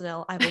only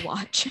SNL I will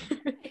watch.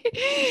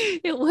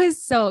 It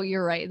was so,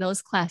 you're right.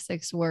 Those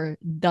classics were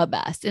the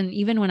best. And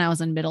even when I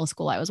was in middle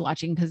school, I was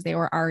watching because they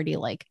were already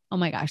like, oh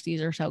my gosh,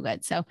 these are so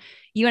good. So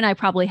you and I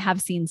probably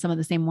have seen some of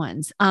the same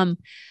ones.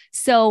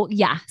 So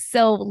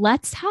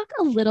let's talk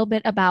a little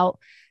bit about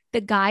the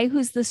guy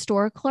who's the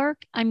store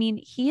clerk. I mean,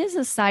 he is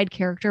a side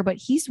character, but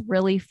he's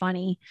really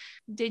funny.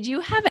 Did you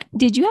have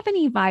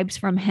any vibes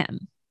from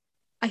him?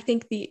 I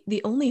think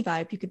the only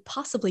vibe you could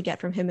possibly get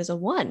from him is a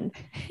 1.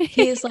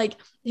 He's like,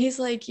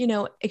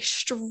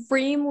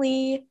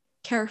 extremely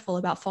careful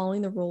about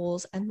following the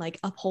rules and like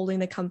upholding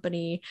the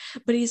company,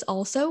 but he's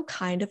also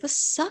kind of a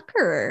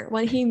sucker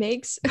when he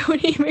makes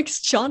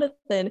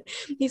Jonathan.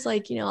 He's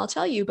like, I'll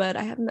tell you, but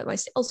I haven't met my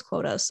sales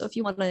quota. So if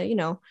you want to,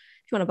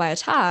 if you want to buy a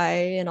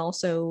tie and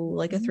also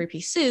like a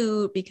 3-piece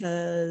suit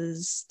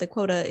because the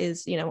quota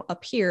is,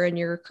 up here and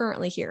you're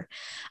currently here.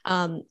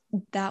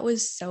 That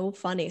was so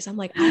funny. So I'm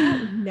like, I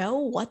don't know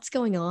what's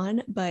going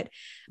on, but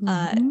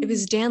it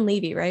was Dan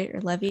Levy, right?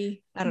 Or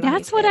Levy. I don't know.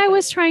 That's what I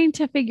was trying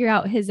to figure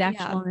out his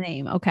actual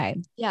name.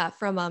 Okay. Yeah.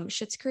 From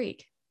Schitt's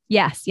Creek.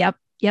 Yes. Yep.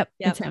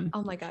 It's him.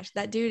 Oh my gosh.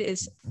 That dude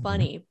is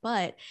funny,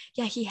 but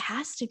yeah, he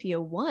has to be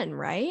a 1,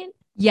 right?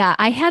 Yeah,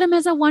 I had him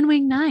as a 1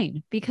 wing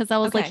 9 because I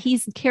was like,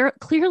 he's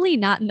clearly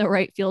not in the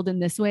right field in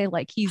this way.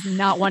 Like he's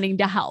not wanting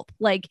to help.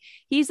 Like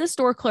he's a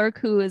store clerk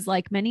who is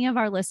like many of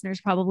our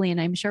listeners probably,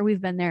 and I'm sure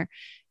we've been there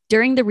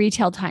during the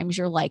retail times.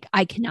 You're like,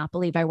 I cannot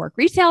believe I work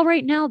retail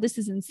right now. This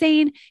is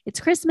insane. It's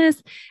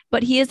Christmas.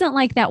 But he isn't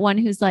like that one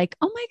who's like,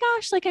 oh my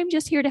gosh, like I'm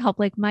just here to help.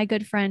 Like my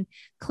good friend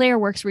Claire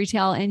works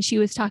retail and she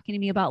was talking to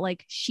me about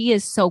like, she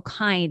is so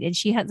kind and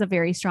she has a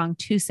very strong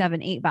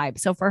 278 vibe.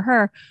 So for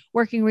her,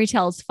 working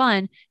retail is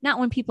fun, not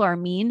when people are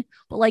mean,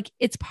 but like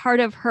it's part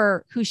of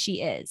her, who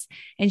she is.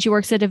 And she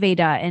works at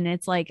Aveda and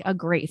it's like a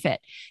great fit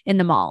in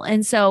the mall.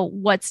 And so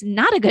what's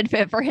not a good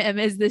fit for him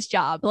is this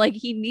job. Like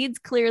he needs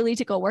clearly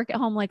to go work at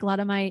home. Like a lot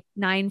of my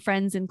 9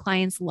 friends and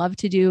clients love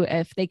to do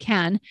if they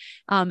can.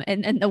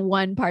 And the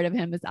one part of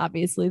him is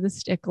obviously the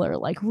stickler,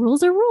 like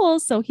rules are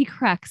rules. So he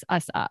cracks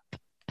us up.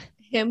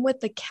 Him with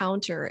the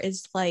counter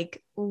is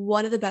like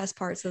one of the best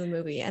parts of the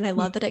movie. And I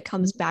love that it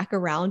comes back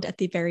around at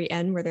the very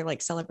end where they're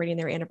like celebrating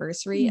their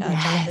anniversary,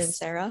 Jonathan and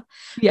Sarah.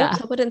 Yeah. Oops,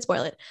 hope I didn't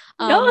spoil it.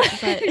 No,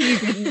 but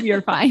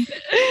you're fine.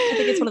 I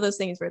think it's one of those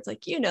things where it's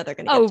like, they're going to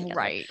get together.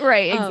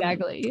 Right.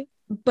 Exactly.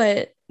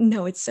 But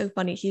no, it's so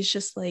funny. He's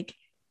just like,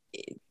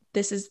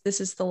 this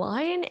is the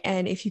line,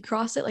 and if you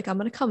cross it, like I'm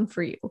gonna come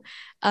for you,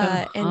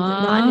 and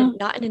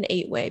not in an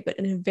 8 way, but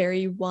in a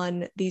very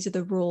 1. These are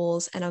the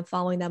rules, and I'm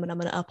following them, and I'm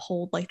gonna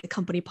uphold like the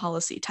company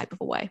policy type of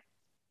a way.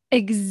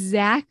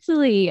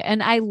 Exactly,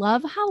 and I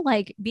love how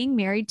like being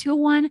married to a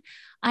 1.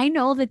 I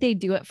know that they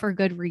do it for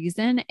good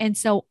reason, and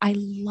so I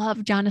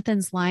love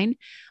Jonathan's line,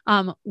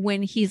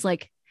 when he's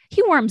like,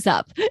 he warms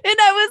up. And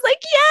I was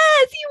like,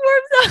 yes, he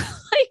warms up.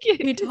 Like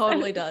he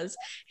totally does.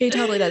 He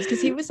totally does.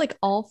 Cause he was like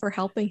all for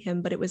helping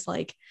him, but it was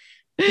like,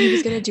 he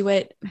was going to do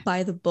it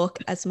by the book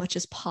as much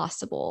as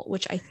possible,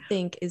 which I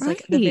think is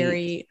like the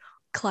very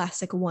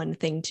classic 1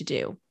 thing to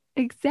do.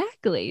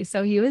 Exactly.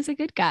 So he was a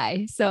good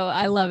guy. So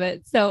I love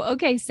it. So,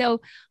 okay.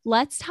 So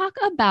let's talk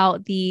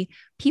about the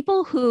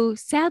people who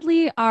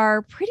sadly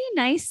are pretty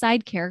nice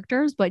side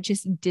characters, but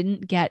just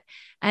didn't get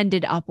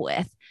ended up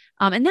with.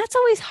 And that's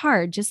always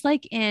hard. Just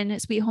like in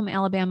Sweet Home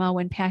Alabama,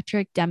 when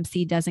Patrick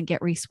Dempsey doesn't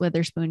get Reese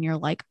Witherspoon, you're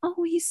like,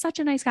 oh, he's such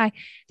a nice guy.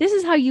 This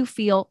is how you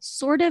feel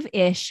sort of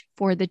ish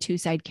for the 2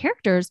 side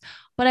characters.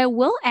 But I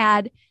will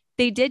add,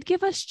 they did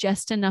give us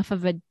just enough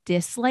of a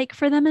dislike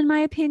for them, in my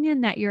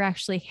opinion, that you're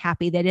actually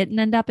happy they didn't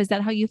end up. Is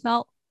that how you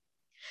felt?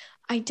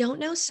 I don't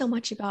know so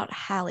much about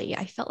Hallie.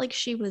 I felt like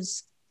she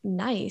was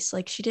nice.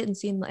 Like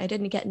I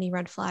didn't get any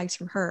red flags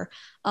from her.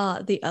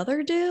 The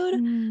other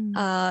dude,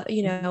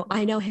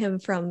 I know him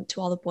from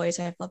To All the Boys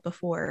I Have Loved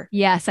Before.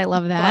 Yes, I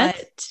love that.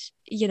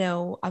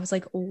 But I was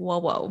like,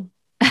 whoa,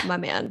 my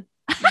man,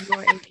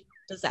 you're a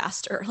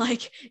disaster.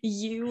 Like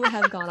you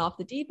have gone off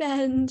the deep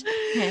end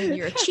and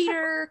you're a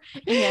cheater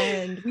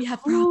and we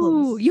have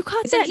problems. Ooh, you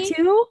caught that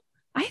too?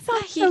 I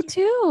thought so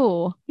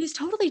too. He's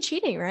totally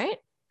cheating, right?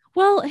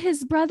 Well,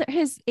 his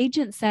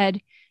agent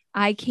said,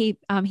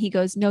 he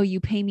goes, no, you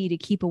pay me to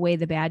keep away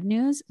the bad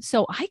news.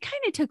 So I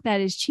kind of took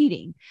that as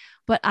cheating,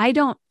 but I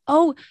don't.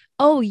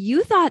 Oh,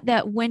 you thought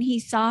that when he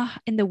saw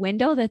in the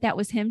window that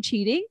was him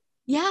cheating?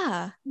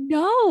 Yeah.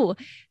 No,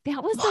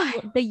 that was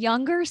the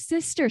younger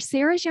sister.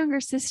 Sarah's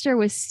younger sister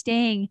was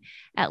staying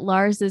at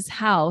Lars's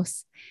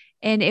house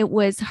and it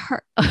was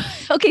her.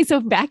 Okay.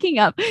 So backing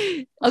up.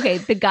 Okay.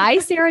 The guy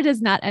Sarah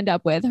does not end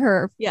up with,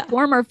 her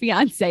former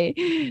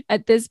fiance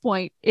at this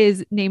point,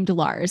 is named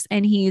Lars,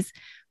 and he's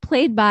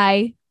played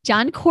by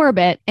John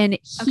Corbett. And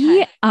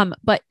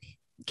but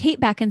Kate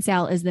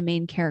Beckinsale is the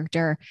main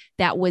character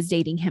that was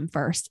dating him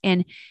first.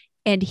 And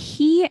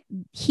he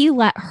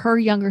let her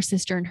younger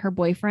sister and her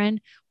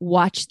boyfriend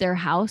watch their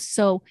house.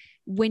 So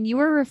when you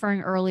were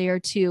referring earlier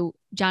to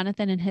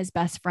Jonathan and his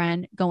best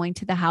friend going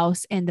to the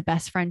house and the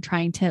best friend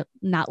trying to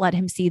not let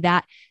him see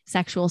that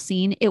sexual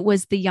scene, it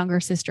was the younger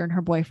sister and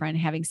her boyfriend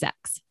having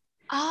sex.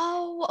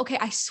 Oh, okay.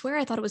 I swear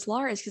I thought it was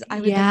Lars because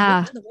I would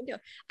look in the window.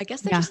 I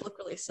guess they just look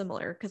really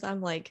similar because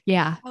I'm like,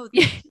 oh,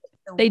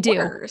 they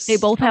do. They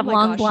both have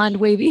long blonde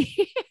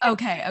wavy.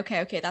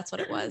 Okay. That's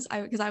what it was.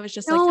 Because I was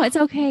just it's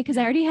okay. Because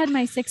I already had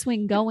my 6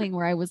 wing going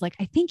where I was like,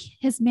 I think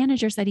his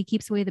manager said he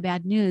keeps away the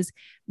bad news,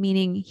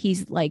 meaning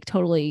he's like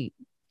totally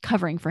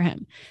covering for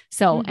him.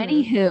 So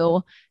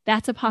anywho,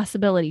 that's a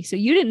possibility. So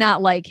you did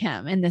not like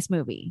him in this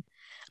movie.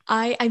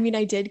 I mean,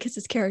 I did because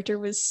his character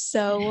was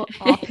so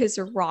off his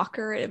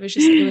rocker. It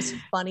was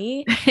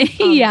funny.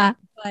 Yeah.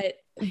 But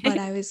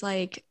I was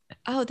like,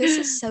 Oh, this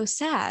is so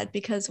sad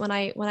because when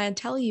I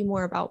tell you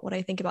more about what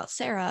I think about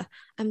Sarah,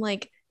 I'm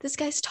like, this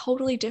guy's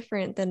totally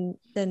different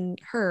than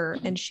her,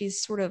 and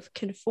she's sort of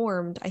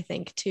conformed, I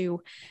think,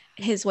 to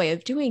his way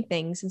of doing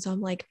things. And so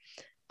I'm like,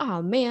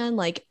 oh man,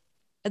 like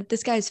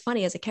this guy's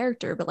funny as a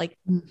character, but like,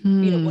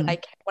 Mhm.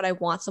 would I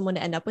want someone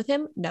to end up with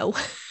him? No.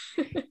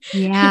 He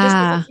just doesn't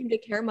Yeah. seem to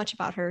care much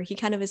about her. He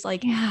kind of is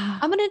like, Yeah.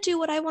 I'm gonna do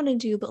what I want to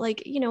do, but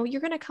like,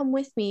 you're gonna come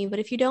with me, but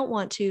if you don't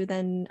want to,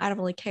 then I don't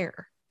really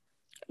care.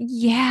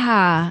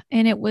 Yeah.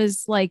 And it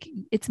was like,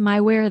 it's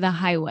my way or the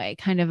highway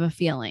kind of a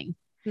feeling.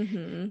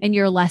 Hmm. And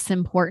you're less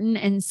important.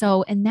 And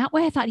so, in that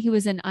way, I thought he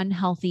was an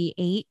unhealthy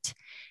eight.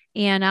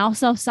 And I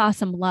also saw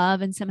some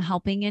love and some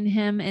helping in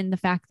him, and the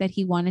fact that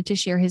he wanted to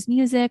share his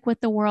music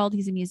with the world.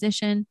 He's a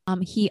musician.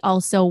 He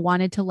also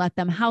wanted to let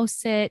them house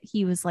sit.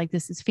 He was like,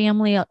 this is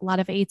family. A lot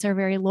of eights are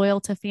very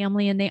loyal to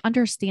family and they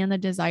understand the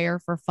desire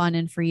for fun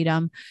and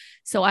freedom.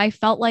 So I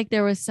felt like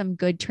there was some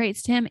good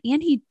traits to him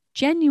and he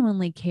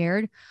genuinely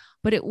cared.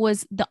 But it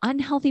was the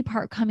unhealthy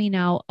part coming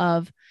out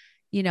of,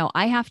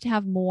 I have to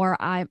have more.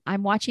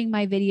 I'm watching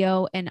my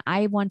video and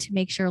I want to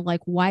make sure,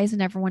 like, why isn't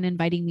everyone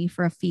inviting me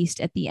for a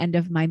feast at the end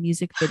of my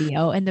music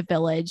video in the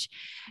village?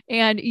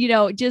 And,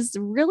 just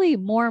really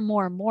more and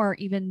more and more,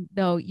 even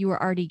though you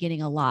were already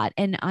getting a lot.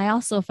 And I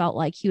also felt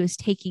like he was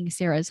taking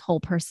Sarah's whole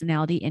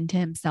personality into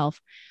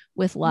himself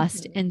with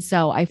lust. And Hmm.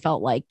 so I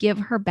felt like, give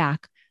her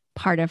back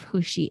part of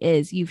who she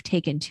is. You've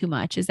taken too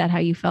much. Is that how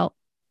you felt?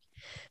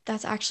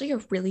 That's actually a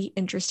really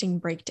interesting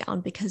breakdown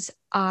because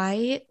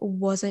I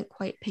wasn't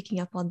quite picking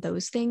up on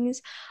those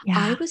things.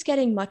 I Yeah. was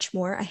getting much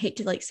more, I hate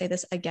to like say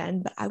this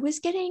again, but I was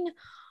getting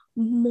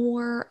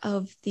more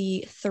of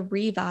the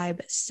three vibe Oh,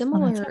 that's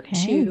similar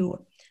okay.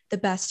 to the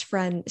best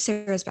friend,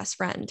 Sarah's best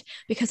friend,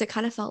 because it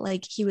kind of felt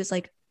like he was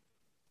like,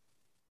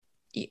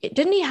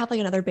 didn't he have like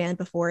another band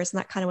before? Isn't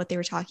that kind of what they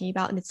were talking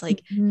about? And it's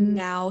like Mhm.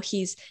 now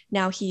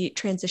he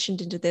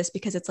transitioned into this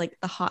because it's like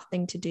the hot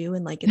thing to do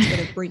and like it's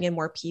going to bring in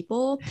more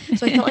people.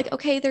 So I felt like,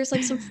 okay, there's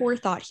like some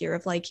forethought here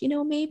of like,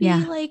 maybe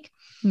Yeah. like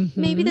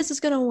maybe Hmm. this is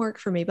going to work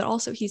for me. But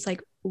also he's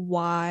like,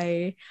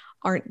 why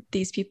aren't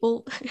these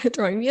people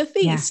throwing me a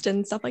Yeah. feast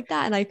and stuff like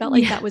that? And I felt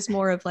like Yeah. that was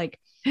more of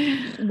like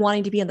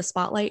wanting to be in the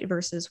spotlight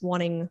versus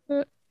wanting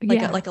like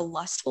a Yeah. like a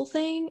lustful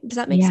thing. Does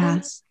that make Yeah.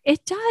 sense?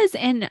 It does.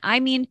 And I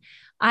mean,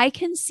 I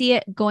can see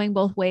it going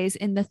both ways.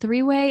 In the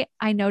three-way,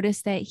 I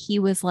noticed that he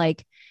was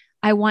like,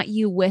 I want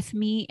you with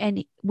me.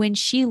 And when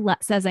she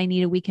says, I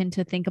need a weekend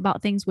to think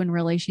about things, when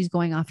really she's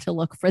going off to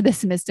look for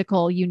this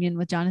mystical union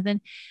with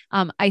Jonathan,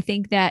 I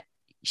think that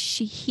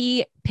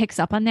he picks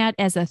up on that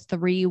as a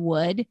three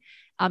would.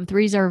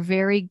 Threes are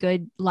very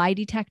good lie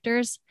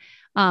detectors.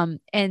 And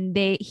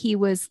he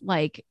was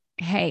like,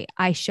 hey,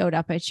 I showed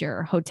up at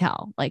your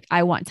hotel. Like,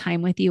 I want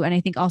time with you. And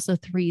I think also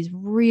threes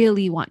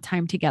really want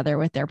time together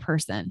with their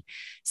person.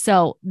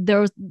 So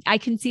I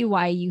can see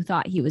why you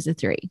thought he was a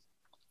three.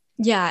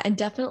 Yeah, and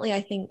definitely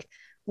I think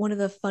one of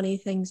the funny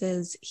things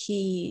is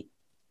he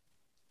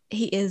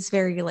is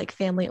very like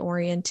family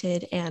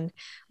oriented and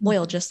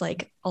loyal, Mhm. just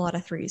like a lot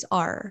of threes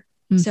are.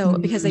 So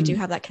because they do Mhm.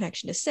 have that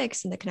connection to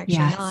six and the connection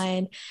to Yes.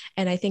 nine.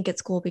 And I think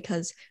it's cool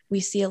because we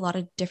see a lot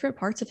of different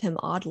parts of him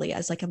oddly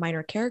as like a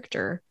minor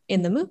character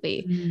in the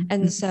movie.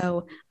 And Mhm.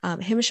 so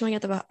him showing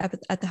at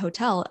the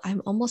hotel,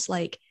 I'm almost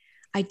like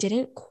I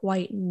didn't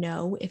quite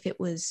know if it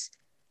was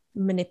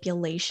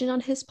manipulation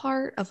on his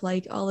part of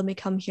like, oh, let me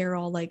come here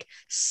all like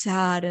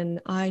sad and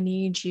I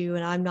need you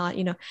and I'm not,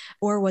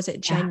 or was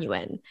it Yeah.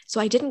 genuine?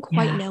 So I didn't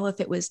quite Yeah. know if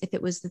it was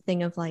the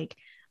thing of like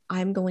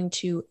I'm going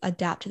to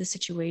adapt to the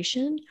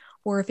situation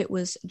or if it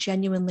was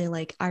genuinely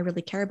like I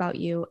really care about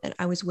you and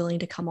I was willing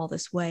to come all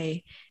this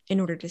way in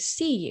order to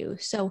see you.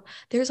 So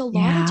there's a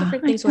lot of Yeah.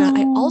 different I things going on.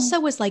 I know.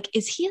 also was like,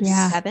 is he a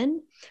Yeah.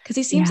 seven? Because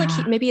he seems like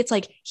Yeah. maybe it's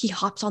like he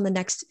hops on the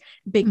next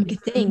big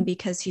thing Mhm.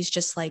 because he's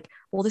just like,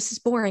 well, this is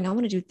boring. I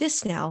want to do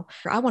this now.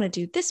 Or I want to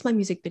do this, my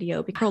music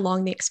video,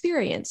 prolong the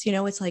experience.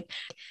 It's like,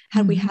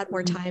 had we had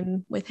more Mhm.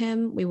 time with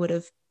him, we would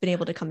have been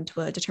able to come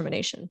to a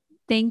determination.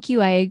 Thank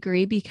you. I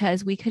agree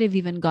because we could have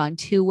even gone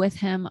two with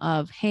him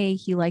of, hey,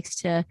 he likes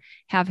to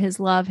have his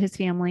love, his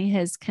family,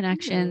 his Hmm.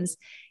 connections.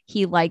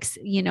 He likes,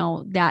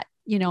 that,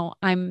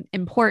 I'm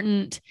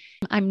important.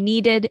 I'm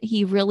needed.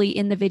 He really,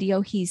 in the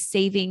video, he's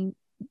saving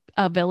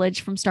a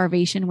village from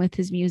starvation with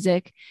his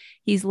music.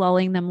 He's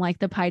lulling them like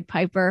the Pied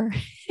Piper.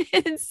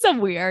 It's so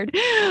weird,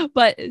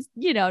 but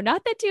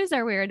not that twos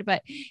are weird,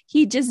 but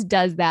he just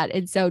does that.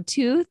 And so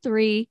two,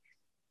 three,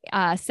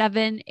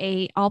 seven,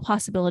 eight, all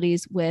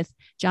possibilities with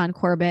John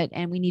Corbett,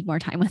 and we need more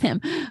time with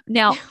him.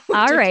 Now, We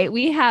all do. right,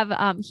 we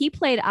have he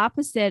played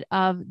opposite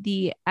of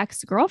the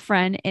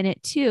ex-girlfriend in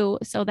it too.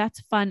 So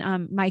that's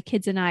fun. My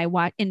kids and I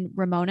watch in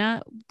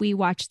Ramona,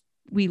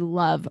 we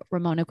love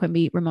Ramona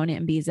Quimby, Ramona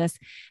and Beezus,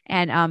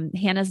 and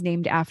Hannah's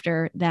named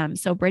after them.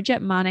 So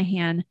Bridget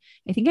Monahan,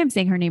 I think I'm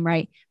saying her name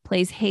right,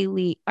 plays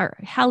Haley or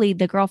Helly,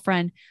 the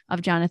girlfriend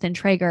of Jonathan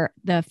Traeger,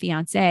 the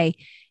fiance.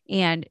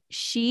 And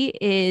she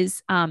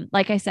is,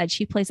 like I said,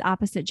 she plays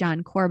opposite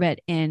John Corbett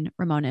in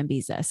Ramona and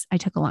Beezus. I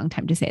took a long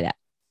time to say that.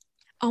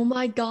 Oh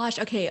my gosh.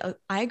 Okay.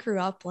 I grew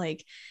up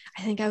like,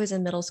 I think I was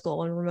in middle school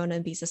when Ramona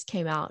and Beezus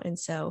came out. And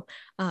so,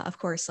 of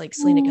course, like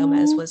Selena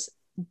Gomez Oh, was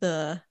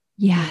the,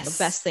 best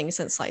yes. thing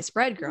since sliced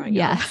bread growing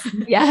up. Yes.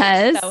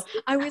 Yes. So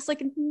I was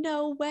like,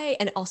 no way.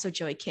 And also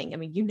Joey King. I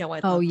mean, I Oh,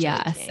 love Joey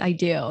yes, I King.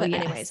 do. But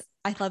anyways, Yes.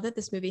 I love that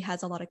this movie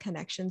has a lot of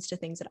connections to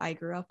things that I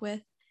grew up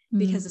with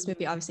because this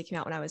movie Mm. obviously came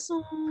out when I was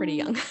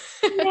pretty Oh, young.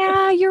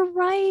 yeah, you're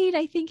right.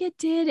 I think it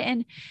did.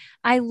 And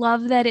I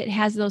love that it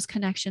has those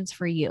connections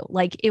for you.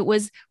 Like it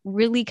was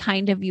really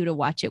kind of you to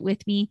watch it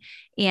with me.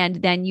 And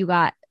then you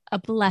got a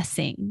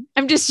blessing.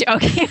 I'm just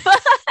joking.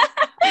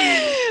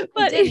 I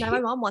But did. Now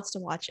my mom wants to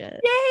watch it. yay.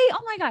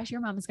 Oh my gosh,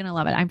 your mom is going to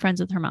love it. I'm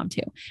friends with her mom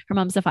too. Her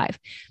mom's a 5.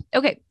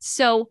 Okay.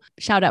 So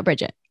shout out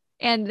Bridget.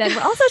 And then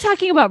we're also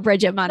talking about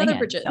Bridget Another Monahan.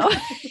 Bridget. So,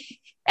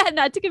 and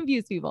not to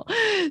confuse people.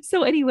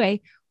 So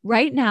anyway,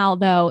 right now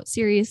though,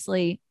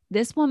 seriously,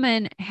 this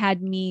woman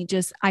had me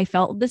just, I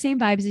felt the same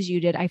vibes as you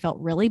did. I felt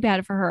really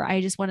bad for her.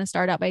 I just want to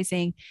start out by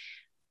saying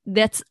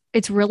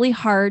it's really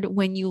hard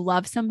when you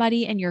love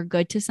somebody and you're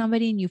good to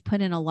somebody and you've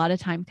put in a lot of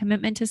time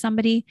commitment to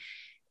somebody,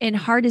 and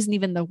hard isn't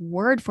even the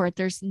word for it.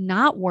 There's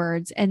not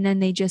words. And then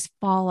they just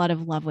fall out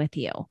of love with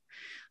you.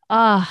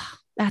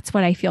 That's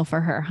what I feel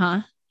for her,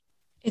 huh?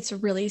 It's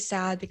really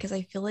sad because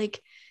I feel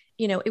like,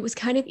 it was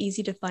kind of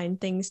easy to find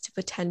things to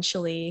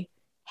potentially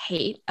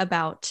hate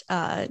about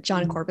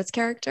John Mm. Corbett's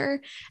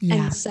character.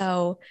 Yeah. And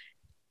so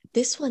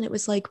this one, it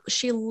was like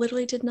she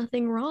literally did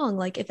nothing wrong.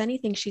 Like, if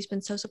anything, she's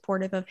been so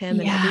supportive of him,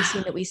 and every Yeah.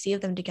 scene that we see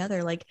of them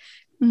together, like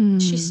Mm.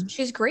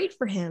 she's great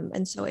for him.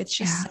 And so it's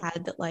just Yeah.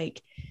 sad that,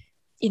 like,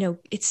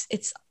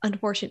 it's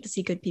unfortunate to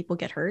see good people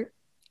get hurt,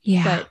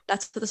 Yeah. but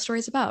that's what the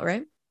story's about,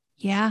 right?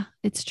 Yeah.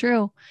 It's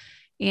true.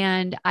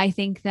 And I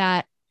think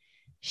that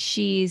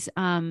she's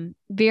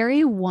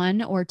very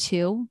 1 or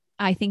 2.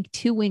 I think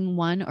 2 wing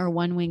 1 or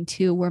 1 wing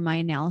 2 were my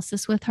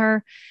analysis with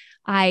her.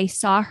 I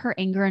saw her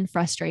anger and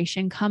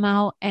frustration come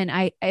out.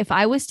 And if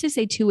I was to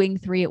say 2 wing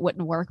 3, it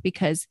wouldn't work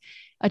because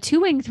a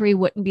 2 wing 3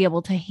 wouldn't be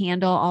able to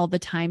handle all the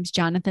times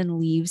Jonathan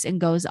leaves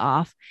and goes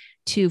off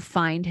to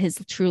find his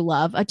true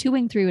love. A 2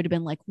 wing 3 would have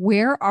been like,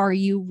 where are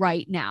you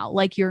right now?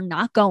 Like, you're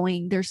not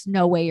going, there's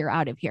no way you're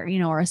out of here,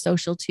 or a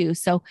social 2.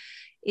 So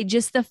it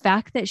just the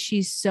fact that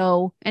she's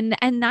so, and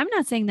I'm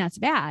not saying that's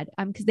bad,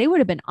 because they would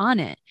have been on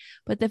it,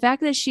 but the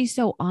fact that she's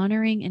so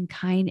honoring and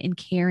kind and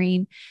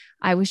caring,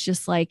 I was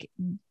just like,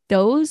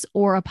 those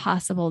or a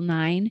possible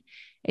 9.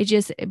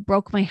 It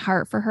broke my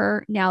heart for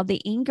her. Now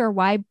the anger,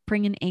 why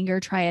bring an anger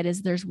triad,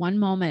 is there's one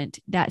moment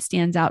that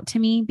stands out to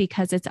me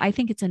because I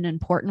think it's an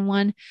important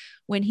one,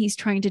 when he's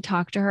trying to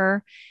talk to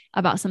her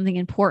about something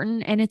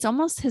important. And it's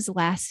almost his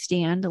last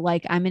stand.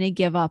 Like, I'm going to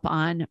give up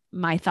on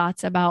my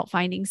thoughts about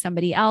finding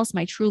somebody else,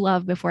 my true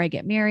love, before I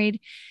get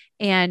married.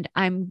 And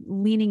I'm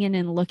leaning in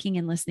and looking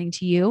and listening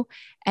to you.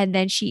 And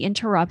then she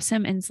interrupts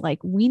him and is like,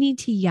 we need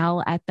to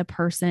yell at the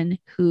person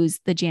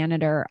who's the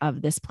janitor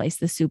of this place,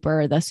 the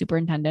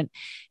superintendent.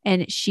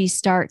 And she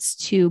starts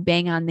to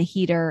bang on the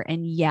heater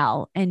and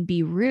yell and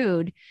be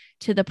rude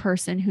to the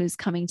person who's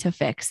coming to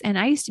fix. And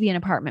I used to be in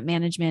apartment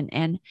management,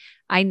 and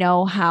I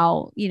know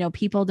how,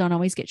 people don't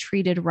always get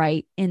treated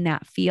right in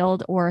that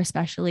field, or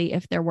especially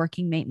if they're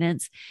working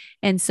maintenance.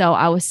 And so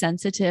I was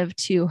sensitive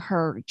to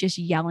her just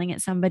yelling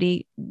at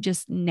somebody,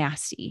 just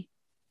nasty.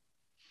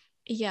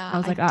 Yeah, I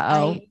was like,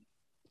 uh-oh.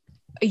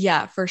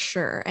 yeah, for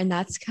sure. And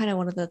that's kind of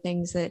one of the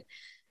things that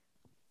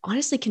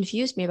honestly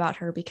confused me about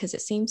her, because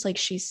it seems like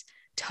she's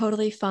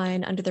totally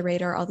fine under the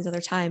radar all these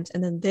other times,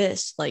 and then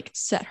this like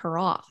set her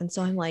off. And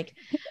so I'm like,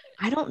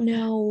 I don't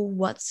know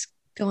what's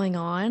going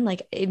on.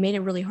 Like, it made it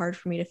really hard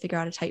for me to figure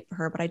out a type for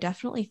her, but I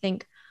definitely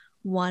think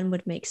 1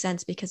 would make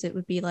sense, because it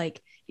would be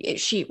like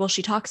she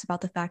talks about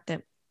the fact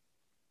that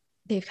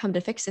they've come to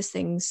fix this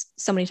things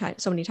so many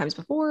times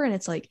before, and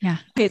it's like, Yeah.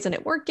 okay, isn't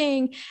it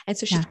working? And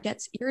so she Yeah.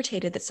 gets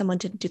irritated that someone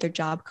didn't do their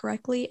job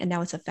correctly, and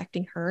now it's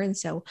affecting her. And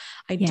so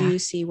I Yeah. do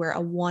see where a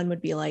 1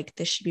 would be like,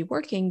 this should be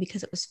working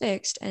because it was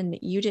fixed, and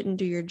you didn't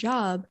do your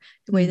job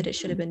the way that it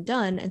should have been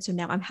done, and so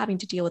now I'm having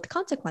to deal with the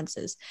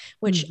consequences,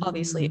 which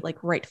obviously,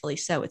 like, rightfully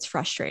so, it's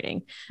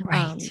frustrating.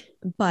 Right.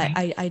 But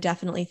Right. I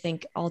definitely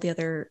think all the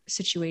other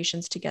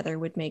situations together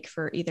would make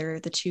for either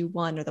the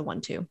 2-1 or the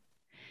 1-2.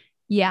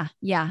 Yeah,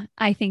 yeah,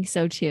 I think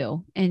so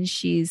too. And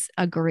she's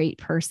a great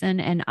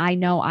person. And I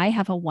know I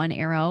have a 1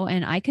 arrow,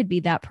 and I could be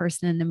that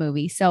person in the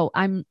movie. So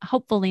I'm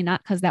hopefully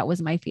not, because that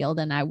was my field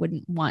and I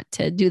wouldn't want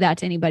to do that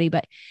to anybody.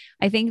 But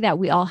I think that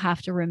we all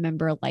have to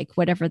remember, like,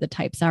 whatever the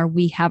types are,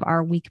 we have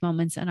our weak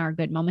moments and our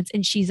good moments.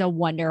 And she's a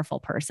wonderful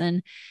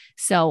person.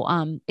 So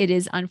it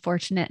is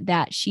unfortunate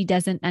that she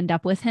doesn't end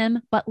up with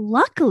him. But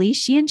luckily,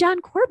 she and John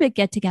Corbett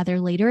get together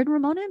later in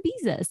Ramona and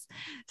Beezus.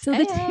 So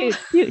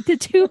the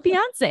two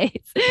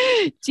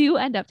fiancés do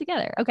end up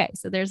together. Okay,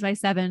 so there's my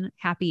 7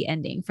 happy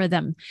ending for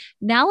them.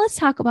 Now let's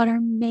talk about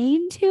our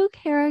main 2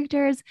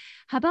 characters.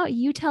 How about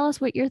you tell us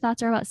what your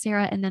thoughts are about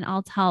Sarah, and then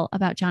I'll tell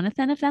about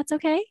Jonathan, if that's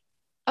okay?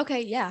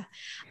 Okay, yeah.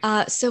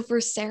 So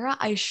for Sarah,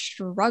 I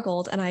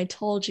struggled, and I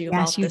told you Yes,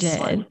 about you this did.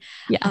 one.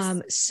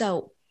 Yes.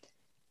 So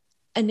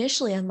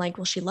initially I'm like,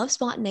 well, she loves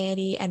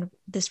spontaneity and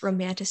this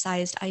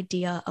romanticized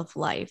idea of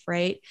life,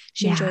 right?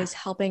 She Yeah. enjoys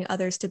helping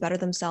others to better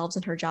themselves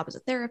in her job as a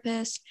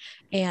therapist.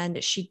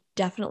 And she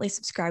definitely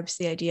subscribes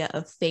to the idea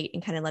of fate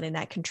and kind of letting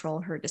that control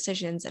her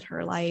decisions in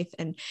her life.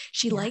 And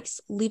she Yeah. likes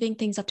leaving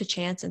things up to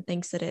chance and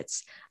thinks that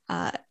it's,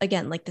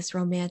 again, like this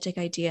romantic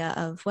idea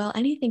of, well,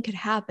 anything could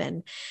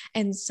happen.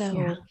 And Yeah.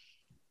 so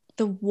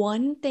the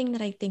one thing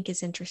that I think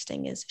is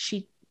interesting is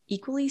she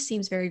equally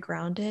seems very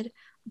grounded,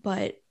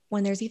 but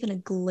when there's even a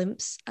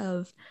glimpse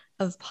of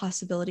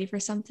possibility for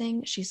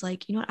something, she's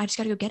like, you know what, I just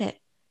got to go get it.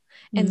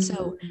 And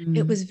so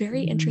it Mm, was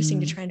very interesting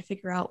to mm, try and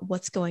figure out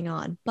what's going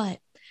on. But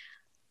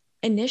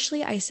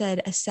initially, I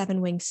said a seven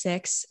wing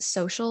six,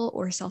 social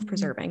or self mm,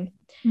 preserving,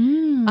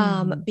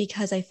 mm.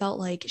 because I felt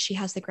like she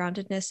has the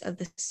groundedness of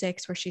the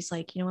six, where she's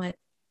like, you know what,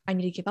 I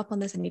need to give up on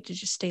this. I need to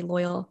just stay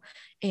loyal,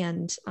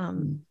 and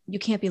you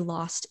can't be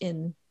lost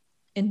in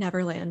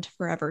Neverland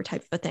forever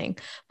type of a thing.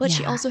 But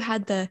she Yeah. also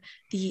had the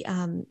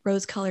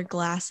rose colored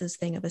glasses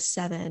thing of a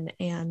seven,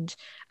 and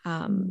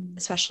Mm.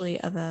 especially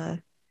of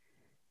a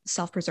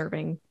self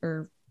preserving,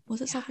 or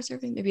was it Yeah. self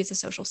preserving? Maybe it's a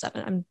social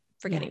seven. I'm Yeah.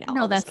 forgetting now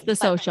No, all of a that's sudden. the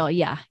But social.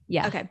 Yeah.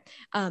 Yeah. okay.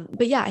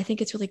 But yeah, I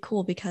think it's really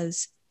cool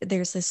because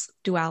there's this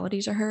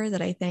duality to her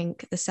that I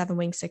think the seven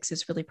wing six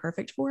is really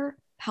perfect for.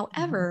 Yeah.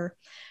 However,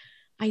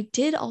 I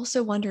did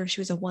also wonder if she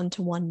was a 1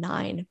 to 1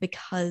 9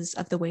 because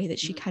of the way that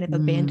she kind of Mm.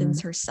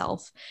 abandons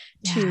herself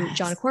to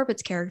John Yes.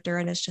 Corbett's character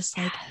and is just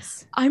like,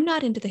 Yes. I'm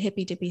not into the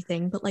hippy dippy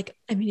thing, but like,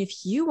 I mean,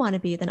 if you want to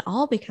be, then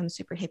I'll become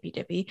super hippy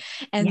dippy.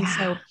 And Yeah.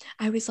 so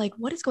I was like,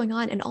 what is going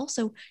on? And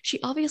also,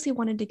 she obviously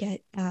wanted to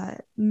get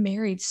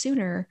married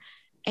sooner,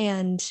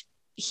 and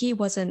he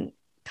wasn't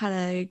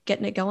kind of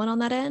getting it going on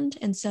that end.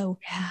 And so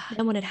Yeah.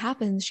 then when it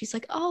happens, she's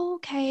like, oh,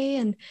 okay.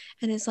 And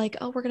it's like,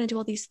 oh, we're going to do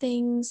all these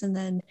things. And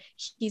then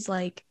he's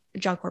like,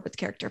 John Corbett's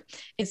character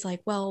is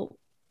like, well,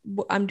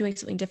 I'm doing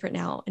something different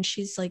now. And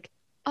she's like,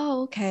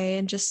 oh, okay.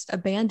 And just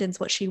abandons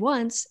what she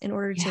wants in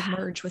order to Yeah.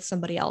 merge with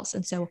somebody else.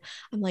 And so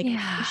I'm like,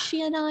 Yeah. is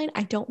she a nine?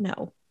 I don't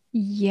know.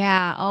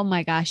 Yeah. Oh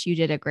my gosh, you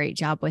did a great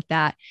job with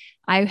that.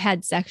 I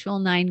had sexual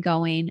nine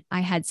going.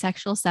 I had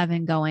sexual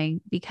seven going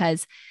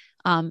because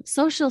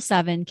social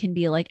seven can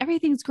be like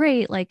everything's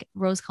great, like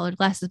rose colored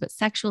glasses, but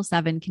sexual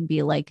seven can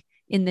be like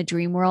in the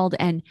dream world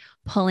and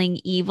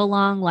pulling Eve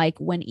along. Like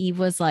when Eve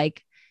was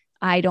like,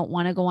 I don't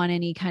want to go on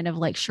any kind of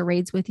like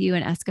charades with you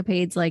and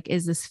escapades. Like,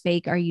 is this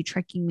fake? Are you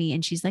tricking me?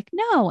 And she's like,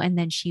 no. And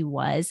then she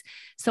was.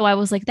 So I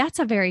was like, that's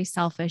a very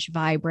selfish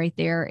vibe right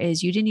there.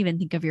 Is you didn't even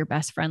think of your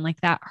best friend.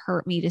 Like that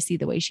hurt me to see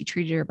the way she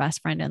treated her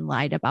best friend and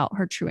lied about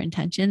her true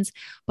intentions.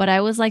 But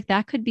I was like,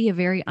 that could be a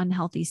very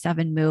unhealthy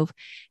seven move.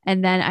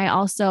 And then I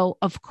also,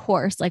 of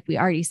course, like we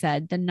already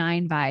said, the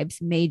nine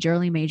vibes,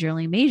 majorly,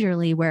 majorly,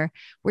 majorly, where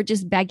we're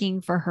just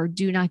begging for her,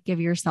 do not give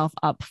yourself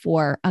up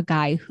for a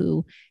guy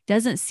who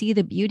doesn't see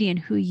the beauty in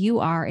who you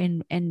are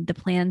and the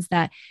plans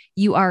that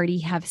you already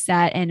have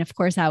set. And of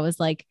course, I was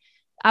like,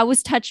 I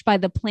was touched by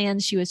the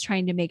plans she was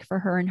trying to make for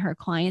her and her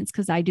clients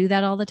because I do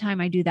that all the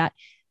time. I do that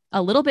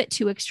a little bit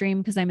too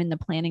extreme because I'm in the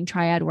planning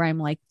triad where I'm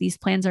like, these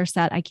plans are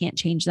set. I can't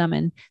change them.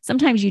 And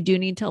sometimes you do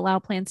need to allow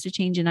plans to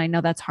change. And I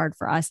know that's hard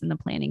for us in the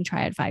planning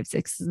triad, five,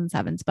 sixes, and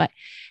sevens. But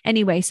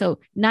anyway, so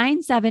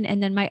nine, seven.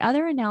 And then my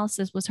other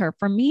analysis was her.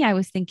 For me, I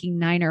was thinking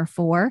nine or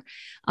four.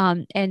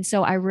 And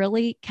so I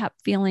really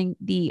kept feeling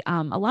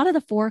a lot of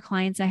the four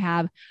clients I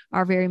have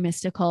are very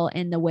mystical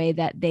in the way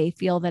that they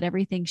feel that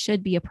everything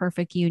should be a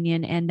perfect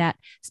union and that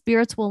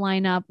spirits will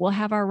line up. We'll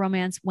have our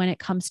romance when it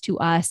comes to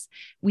us.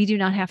 We do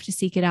not have to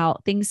seek it out.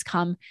 Things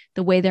come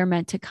the way they're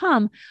meant to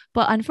come.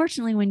 But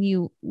unfortunately, when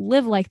you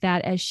live like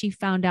that, as she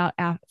found out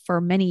for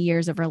many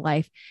years of her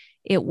life,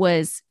 it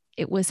was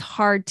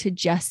hard to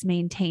just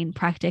maintain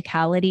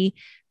practicality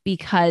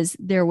because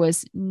there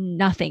was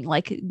nothing.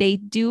 Like they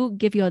do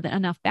give you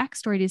enough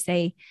backstory to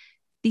say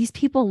these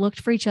people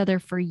looked for each other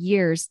for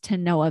years to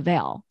no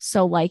avail.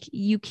 So, like,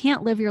 you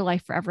can't live your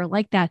life forever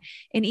like that.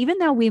 And even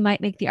though we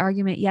might make the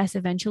argument, yes,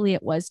 eventually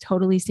it was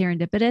totally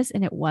serendipitous,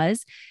 and it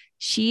was,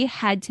 she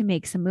had to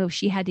make some moves.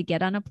 She had to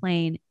get on a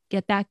plane,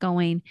 get that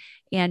going.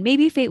 And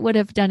maybe fate would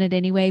have done it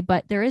anyway,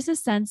 but there is a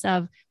sense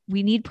of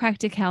we need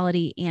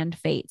practicality and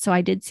fate. So,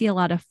 I did see a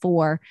lot of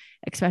four,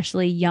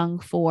 especially young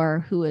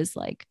four, who is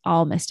like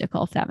all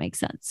mystical, if that makes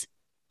sense.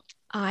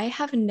 I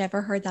have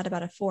never heard that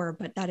about a four,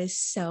 but that is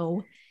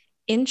so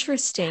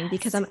interesting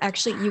because Yes. I'm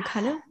actually, you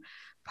kind of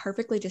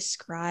perfectly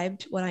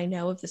described what I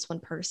know of this one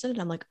person. And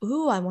I'm like,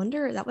 ooh, I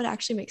wonder that would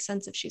actually make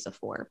sense if she's a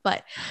four.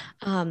 But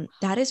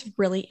that is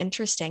really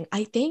interesting.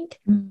 I think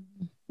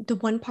Mm-hmm. the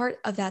one part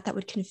of that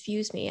would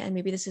confuse me, and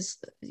maybe this is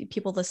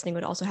people listening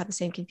would also have the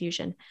same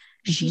confusion.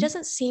 She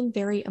doesn't seem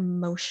very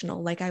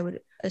emotional, like I would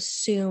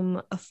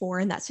assume a four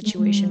in that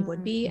situation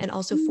would be. And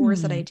also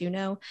fours that I Mm-hmm. do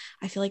know,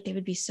 I feel like they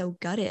would be so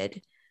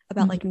gutted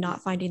about like Mm-hmm.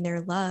 not finding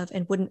their love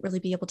and wouldn't really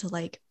be able to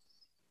like,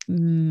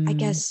 I Mm,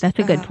 guess, that's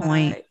a good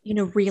point.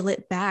 reel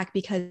it back,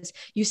 because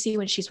you see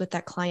when she's with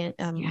that client,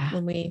 Yeah.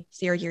 when we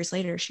see her years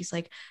later, she's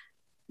like,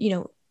 you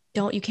know,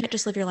 don't, you can't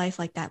just live your life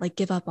like that, like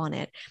give up on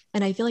it.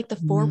 And I feel like the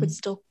four would Mm,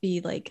 still be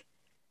like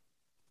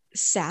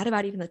sad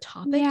about even the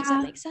topic. Does that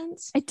Yeah, make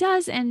sense? it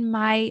does. And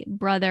my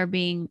brother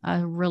being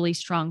a really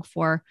strong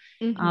four,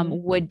 Mm-hmm.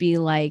 would be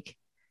like,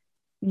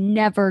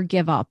 never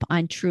give up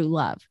on true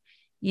love,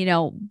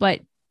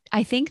 but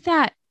I think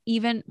that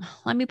even,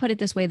 let me put it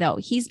this way though,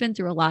 he's been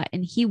through a lot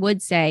and he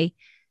would say,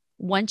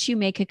 once you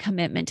make a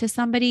commitment to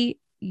somebody,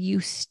 you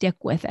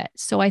stick with it.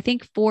 So I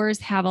think fours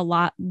have a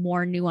lot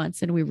more nuance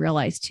than we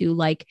realize too.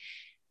 Like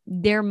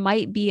there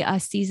might be a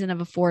season of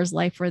a four's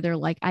life where they're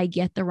like, I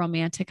get the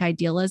romantic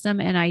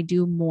idealism and I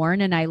do mourn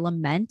and I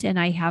lament and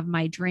I have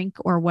my drink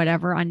or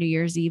whatever on New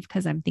Year's Eve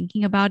because I'm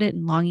thinking about it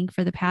and longing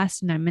for the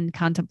past and I'm in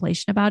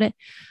contemplation about it.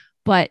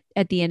 But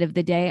at the end of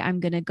the day,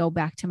 I'm going to go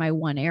back to my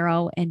one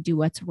arrow and do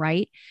what's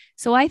right.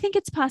 So I think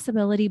it's a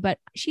possibility, but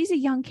she's a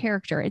young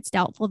character. It's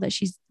doubtful that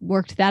she's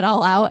worked that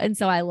all out. And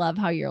so I love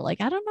how you're like,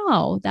 I don't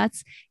know.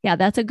 That's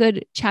a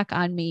good check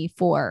on me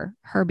for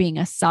her being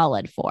a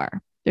solid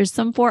four. There's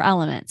some four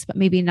elements, but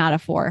maybe not a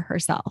four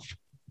herself.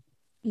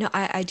 No,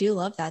 I do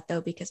love that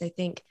though, because I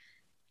think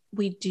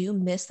we do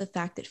miss the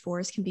fact that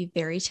fours can be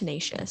very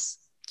tenacious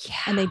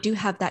and Yeah. they do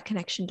have that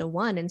connection to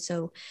one. And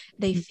so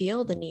they Mhm.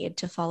 feel the need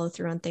to follow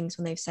through on things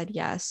when they've said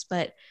yes.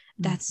 But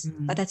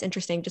Mhm. that's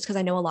interesting just because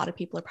I know a lot of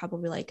people are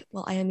probably like,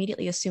 well, I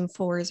immediately assume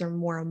fours are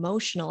more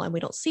emotional and we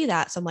don't see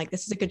that. So I'm like,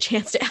 this is a good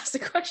chance to ask the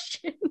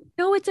question.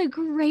 No, it's a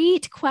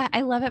great question.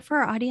 I love it for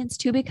our audience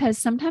too, because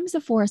sometimes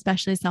the four,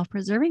 especially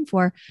self-preserving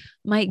four,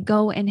 might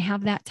go and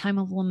have that time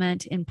of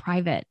lament in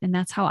private. And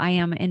that's how I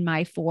am in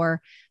my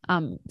four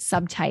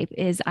subtype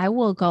is I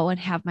will go and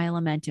have my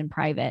lament in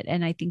private.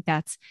 And I think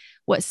that's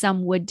what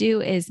some would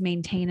do is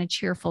maintain a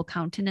cheerful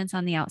countenance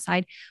on the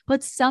outside,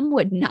 but some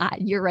would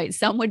not. You're right.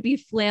 Some would be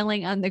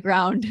flailing on the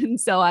ground. And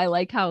so I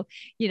like how,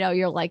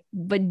 you're like,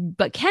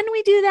 but can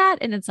we do that?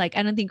 And it's like,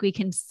 I don't think we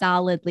can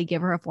solidly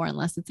give her a four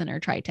unless it's in her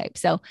tri type.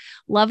 So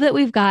love that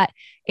we've got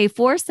a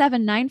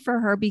 479 for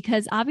her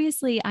because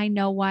obviously I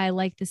know why I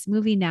like this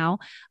movie now.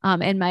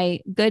 And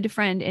my good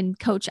friend and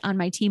coach on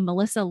my team,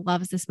 Melissa,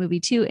 loves this movie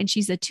too. And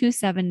she's a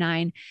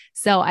 279.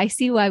 So I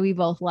see why we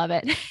both love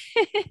it.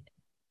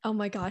 Oh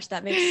my gosh,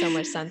 that makes so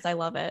much sense. I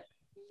love it.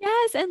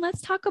 Yes. And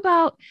let's talk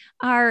about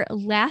our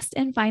last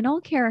and final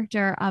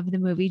character of the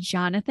movie,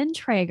 Jonathan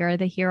Traeger,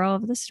 the hero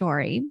of the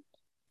story.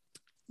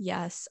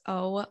 Yes.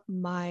 Oh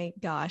my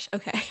gosh.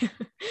 Okay.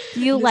 Do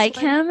you This like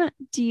one, him?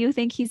 Do you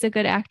think he's a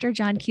good actor,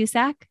 John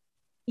Cusack?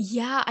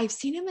 yeah, I've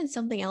seen him in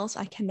something else.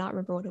 I cannot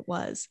remember what it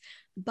was,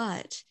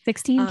 but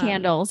 16 um,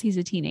 Candles. He's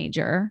a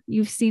teenager.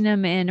 You've seen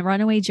him in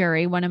Runaway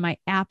Jury, one of my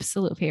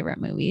absolute favorite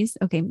movies.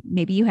 Okay,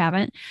 maybe you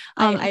haven't.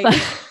 But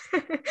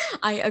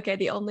okay,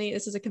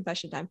 this is a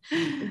confession time.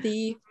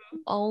 The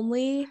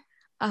only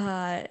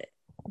uh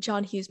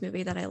John Hughes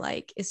movie that I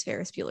like is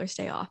Ferris Bueller's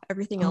Day Off.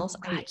 Everything oh, else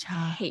I gotcha.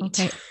 hate.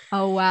 Okay.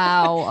 Oh,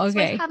 wow. So I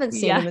Okay. haven't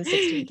seen Yeah. him in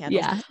 16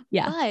 Candles, Yeah.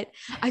 Yeah. but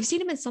I've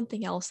seen him in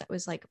something else that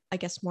was like, I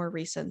guess more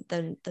recent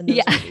than those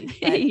Yeah. movies.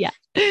 But Yeah.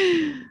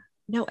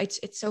 no,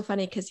 it's so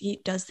funny because he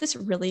does this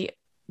really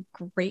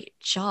great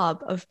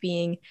job of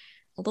being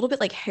a little bit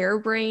like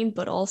harebrained,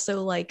 but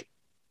also like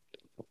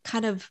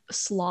kind of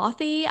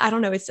slothy. I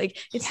don't know. It's like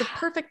it's the Yeah.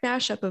 perfect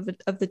mashup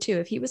of the two.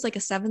 If he was like a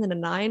 7 and a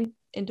 9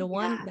 into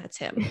one, Yeah. that's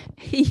him.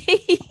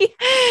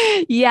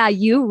 Yeah,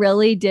 you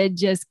really did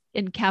just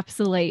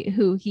encapsulate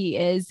who he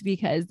is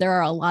because there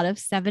are a lot of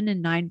 7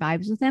 and 9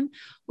 vibes with him,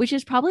 which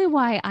is probably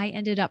why I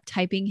ended up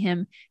typing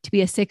him to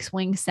be a 6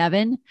 wing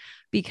 7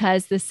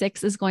 because the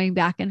 6 is going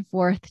back and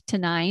forth to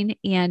 9.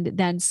 And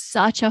then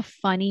such a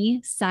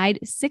funny side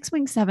 6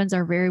 wing 7s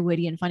are very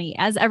witty and funny,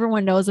 as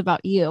everyone knows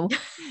about you.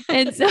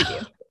 And so Thank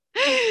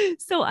you.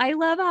 so I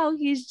love how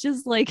he's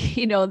just like,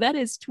 that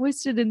is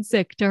twisted and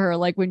sick to her,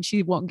 like when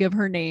she won't give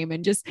her name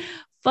and just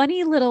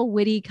funny little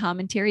witty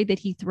commentary that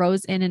he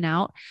throws in and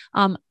out.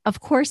 Of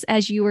course,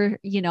 as you were,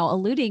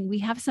 alluding, we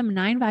have some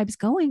 9 vibes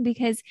going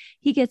because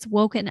he gets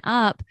woken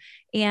up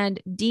and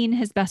Dean,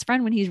 his best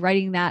friend, when he's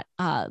writing that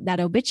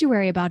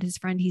obituary about his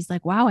friend, he's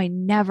like, wow, I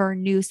never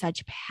knew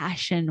such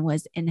passion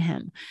was in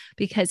him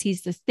because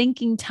he's the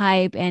thinking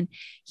type and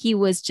he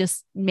was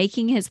just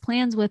making his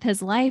plans with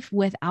his life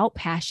without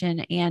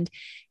passion. And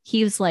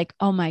he was like,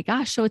 oh my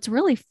gosh. So it's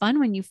really fun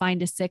when you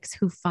find a 6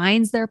 who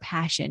finds their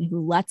passion,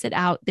 who lets it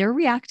out. They're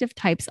reactive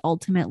types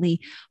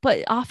ultimately, but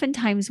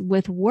oftentimes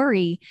with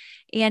worry.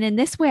 And in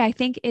this way, I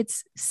think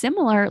it's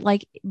similar,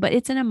 but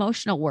it's an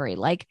emotional worry.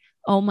 Like,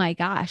 oh my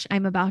gosh,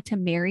 I'm about to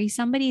marry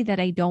somebody that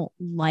I don't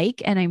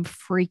like and I'm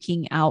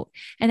freaking out.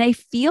 And I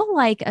feel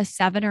like a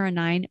 7 or a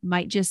 9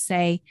 might just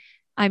say,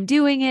 I'm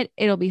doing it.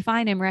 It'll be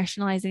fine. I'm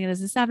rationalizing it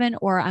as a 7,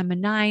 or I'm a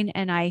 9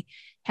 and I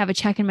have a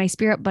check in my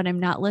spirit, but I'm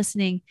not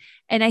listening.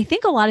 And I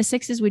think a lot of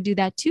 6s would do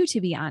that too,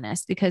 to be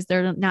honest, because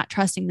they're not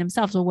trusting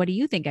themselves. Well, what do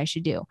you think I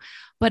should do?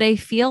 But I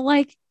feel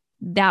like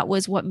that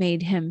was what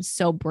made him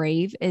so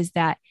brave is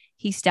that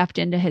he stepped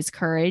into his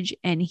courage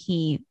and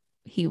he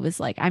was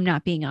like, I'm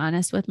not being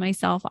honest with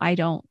myself. I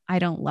don't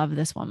love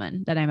this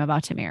woman that I'm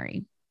about to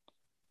marry.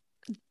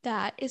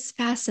 That is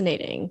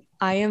fascinating.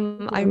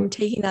 I'm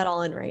taking that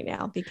all in right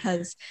now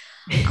because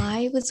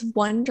I was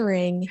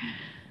wondering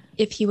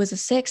if he was a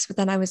six, but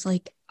then I was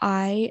like,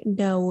 I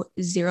know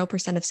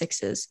 0% of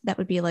sixes that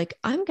would be like,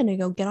 I'm going to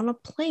go get on a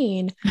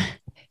plane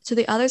to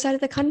the other side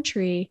of the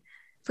country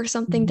for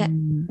something that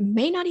Mhm.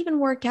 may not even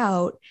work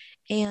out.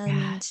 Yeah.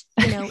 And,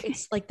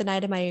 it's like the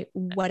night of my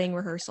wedding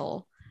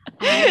rehearsal.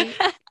 I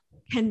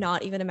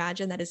cannot even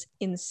imagine. That is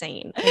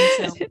insane. And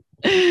so,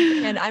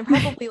 and I'm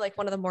probably like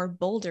one of the more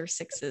bolder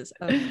sixes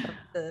of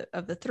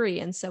the three.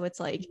 And so it's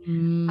like,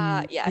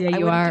 yeah, if Yeah, I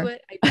you wouldn't do are.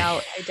 it,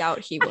 I doubt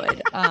he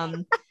would.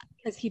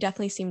 Because he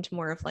definitely seemed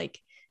more of like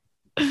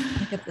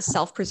of the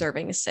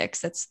self-preserving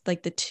six. That's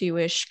like the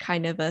two-ish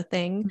kind of a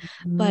thing.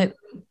 Mhm. But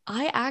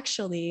I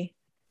actually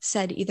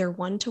said either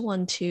 1 to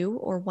 1 2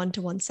 or 1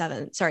 to 1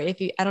 7. Sorry,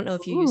 if you I don't know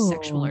if you use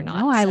sexual or Ooh, no,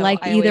 not. I So like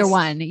I either always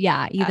one.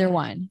 Yeah, yeah. either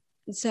one.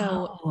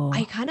 So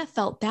I Oh. kind of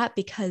felt that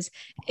because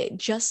it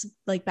just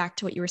like back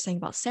to what you were saying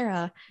about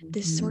Sarah,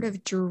 this sort Mhm.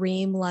 of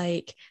dream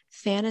like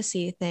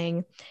fantasy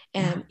thing.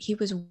 Yeah. And he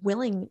was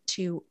willing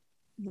to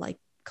like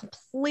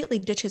completely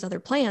ditch his other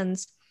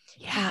plans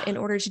Yeah. in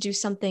order to do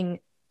something.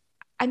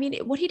 I mean,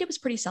 what he did was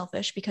pretty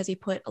selfish because he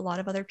put a lot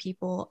of other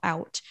people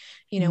out,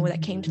 when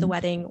that came to the Mhm.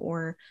 wedding,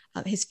 or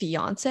his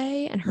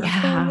fiance and her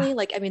Yeah. family.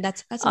 Like, I mean,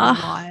 that's a Oh, lot.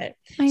 I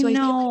So I feel like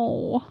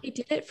know. he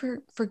did it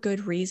for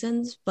good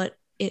reasons, but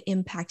it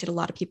impacted a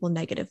lot of people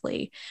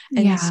negatively.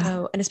 And Yeah.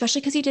 so, and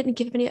especially because he didn't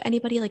give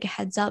anybody like a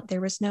heads up.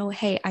 There was no,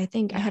 hey, I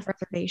think I Yeah. have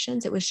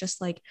reservations. It was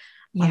just like,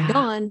 I'm Yeah.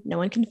 gone. No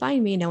one can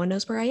find me. No one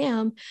knows where I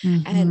am.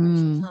 And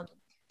Mhm. um,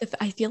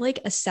 I feel like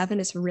a seven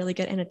is really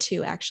good, and a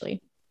two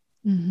actually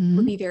would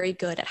Mhm. be very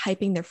good at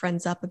hyping their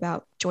friends up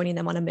about joining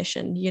them on a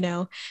mission,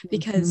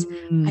 because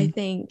I Mhm.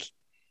 think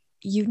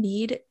you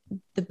need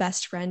the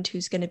best friend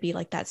who's going to be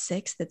like that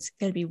six that's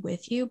going to be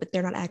with you, but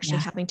they're not actually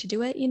Yeah. having to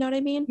do it. You know what I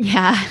mean?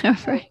 Yeah.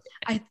 So Right.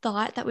 I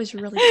thought that was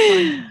really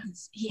fun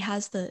because he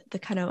has the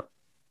kind of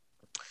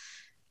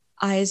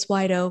eyes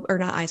wide open, or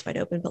not eyes wide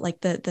open, but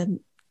like the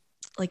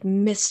like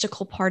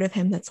mystical part of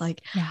him that's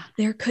like, Yeah.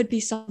 there could be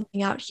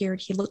something out here.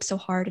 He looked so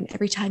hard, and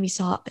every time he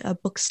saw a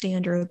book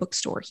stand or a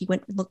bookstore, he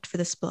went and looked for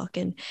this book.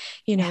 And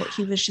Yeah.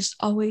 he was just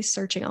always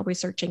searching, always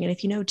searching. And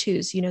if you know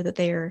twos, you know that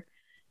they are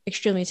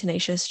extremely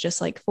tenacious,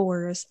 just like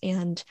fours.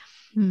 And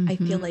I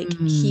feel like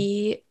Mhm.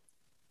 he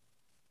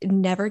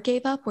never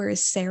gave up,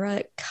 whereas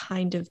Sarah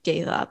kind of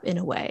gave up in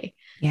a way.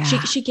 she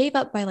Yeah. she gave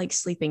up by like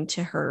sleeping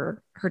to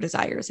her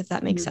desires, if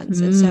that makes sense.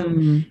 And so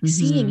Mhm.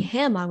 seeing Mhm.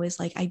 him, I was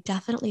like, I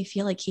definitely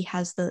feel like he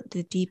has the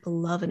deep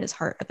love in his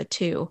heart of a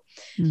two,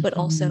 but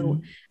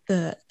also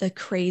Mhm. the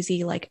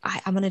crazy like,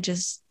 I'm gonna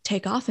just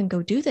take off and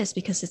go do this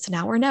because it's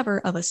now or never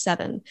of a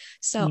seven.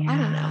 So I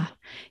don't know. Yeah.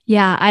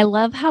 Yeah. I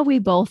love how we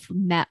both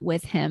met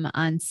with him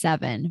on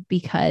seven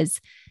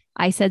because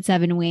I said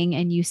seven wing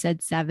and you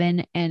said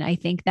seven. And I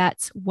think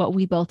that's what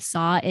we both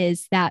saw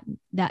is that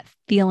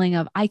feeling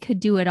of I could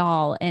do it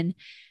all. And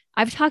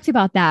I've talked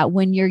about that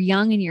when you're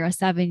young and you're a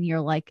seven, you're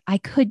like, I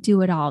could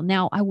do it all.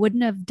 Now, I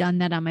wouldn't have done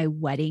that on my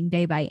wedding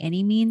day by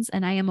any means.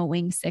 And I am a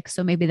wing six.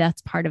 So maybe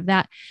that's part of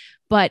that.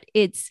 But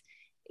it's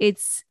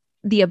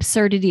the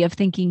absurdity of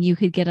thinking you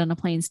could get on a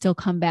plane, still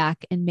come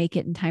back and make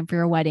it in time for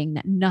your wedding,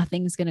 that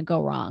nothing's going to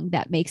go wrong.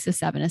 That makes a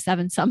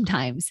seven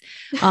sometimes.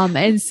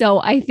 And so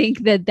I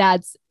think that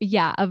that's,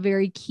 yeah, a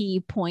very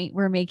key point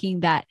we're making,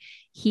 that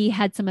he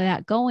had some of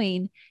that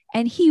going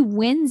and he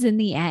wins in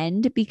the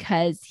end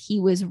because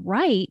he was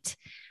right.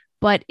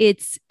 But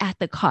it's at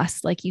the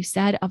cost, like you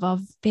said, of a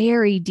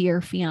very dear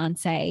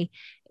fiance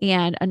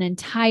and an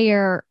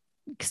entire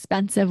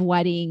expensive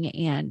wedding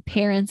and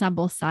parents on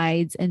both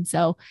sides. And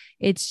so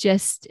it's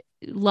just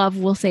love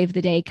will save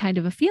the day kind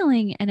of a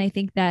feeling. And I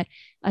think that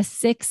a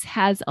six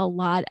has a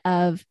lot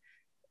of,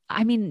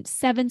 I mean,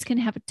 sevens can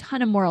have a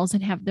ton of morals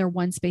and have their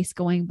one space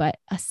going, but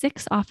a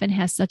six often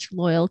has such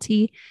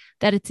loyalty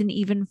that it's an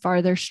even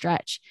farther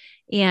stretch.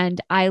 And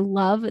I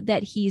love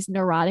that he's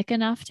neurotic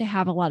enough to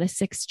have a lot of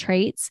six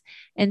traits.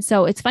 And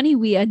so it's funny,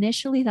 we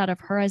initially thought of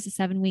her as a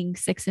seven wing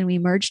six and we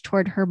merged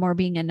toward her more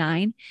being a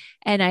nine.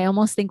 And I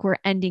almost think we're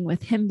ending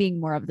with him being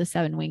more of the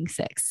seven wing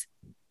six.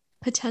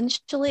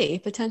 Potentially,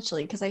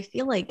 because I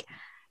feel like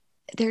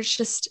there's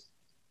just,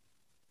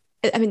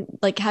 I mean,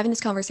 like having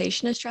this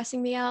conversation is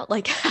stressing me out.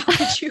 Like,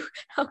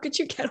 how could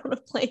you get on a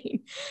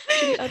plane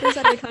to the other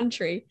side of the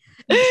country,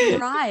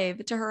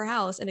 drive to her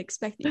house, and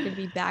expect that you're going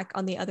to be back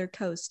on the other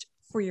coast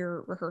for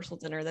your rehearsal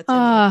dinner that's in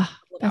like Oh, a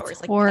couple of that's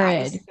hours? Like,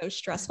 that is horrid. so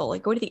stressful.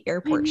 Like, going to the I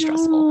airport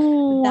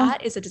stressful. know.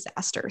 That is a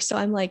disaster. So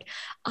I'm like,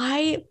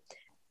 I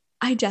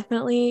I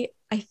definitely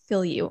I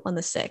feel you on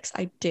the six.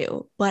 I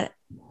do, but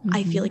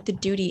I feel Mhm. like the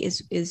duty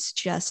is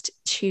just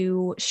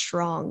too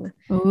strong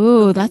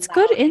Oh, that's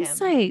good without him.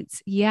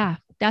 insights. Yeah,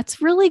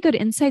 that's really good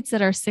insights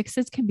that our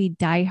sixes can be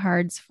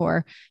diehards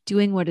for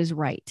doing what is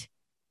right.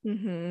 For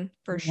sure,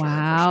 for sure.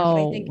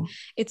 But I think Wow.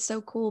 it's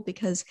so cool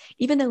because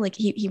even though like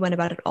he went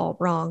about it all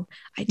wrong,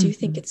 I do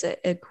think Mhm. it's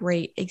a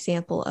great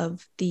example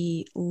of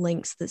the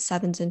lengths that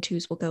sevens and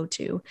twos will go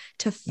to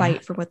Yeah.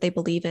 fight for what they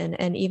believe in.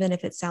 And even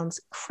if it sounds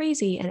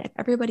crazy and if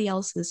everybody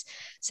else is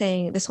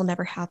saying this will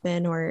never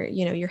happen, or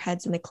your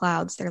head's in the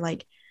clouds, they're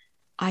like,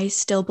 I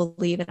still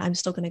believe and I'm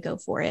still going to go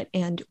for it.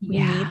 And we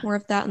Yeah, need more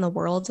of that in the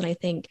world. And I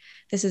think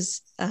this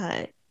is,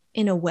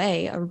 in a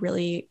way, a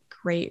really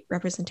great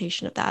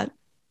representation of that.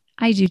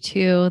 I do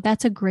too.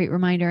 That's a great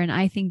reminder. And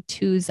I think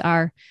twos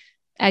are,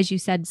 as you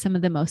said, some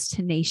of the most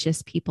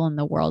tenacious people in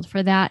the world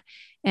for that.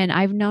 And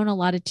I've known a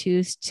lot of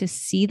twos to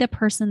see the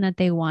person that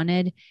they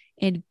wanted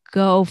and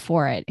go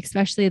for it,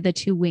 especially the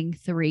two wing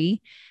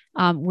three,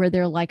 where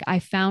they're like, I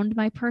found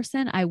my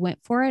person, I went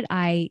for it,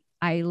 I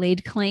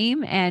laid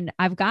claim and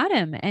I've got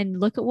him. And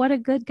look at what a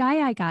good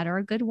guy I got or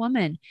a good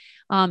woman.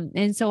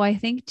 And so I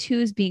think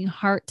twos being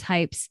heart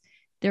types,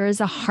 there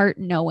is a heart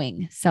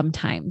knowing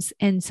sometimes.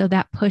 And so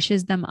that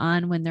pushes them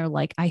on when they're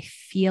like, I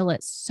feel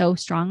it so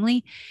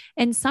strongly.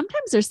 And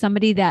sometimes there's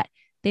somebody that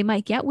they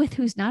might get with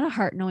who's not a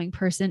heart knowing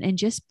person. And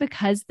just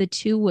because the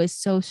two was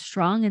so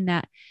strong and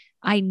that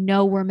I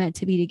know we're meant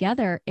to be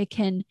together, it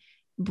can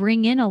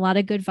bring in a lot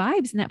of good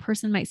vibes. And that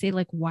person might say,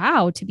 like,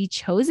 wow, to be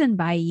chosen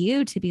by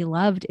you, to be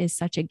loved is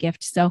such a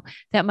gift. So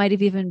that might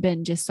have even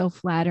been just so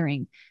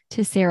flattering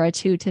to Sarah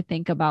too, to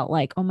think about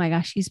like, oh my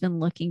gosh, she's been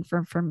looking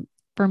for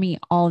me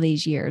all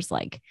these years.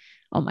 Like,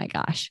 oh my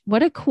gosh,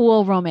 what a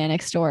cool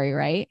romantic story,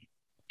 right?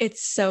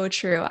 It's so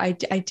true. I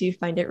do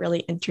find it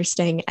really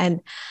interesting.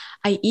 And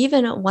I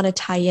even want to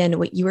tie in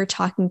what you were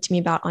talking to me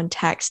about on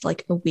text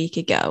like a week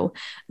ago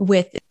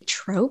with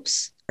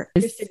tropes.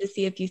 Interested to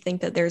see if you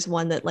think that there's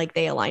one that like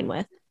they align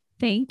with.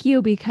 Thank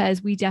you,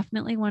 because we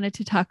definitely wanted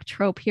to talk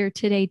trope here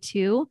today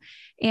too.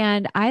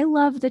 And I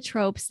love the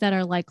tropes that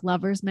are like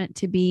lovers meant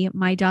to be.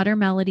 My daughter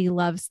Melody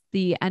loves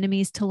the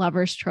enemies to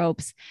lovers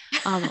tropes.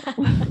 She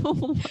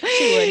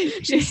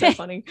would. She's so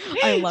funny.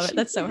 I love it.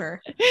 That's so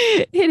her.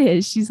 It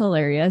is. She's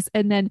hilarious.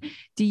 And then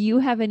do you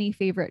have any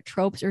favorite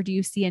tropes or do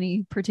you see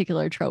any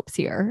particular tropes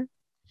here?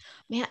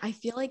 Man, I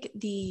feel like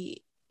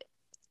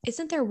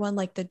isn't there one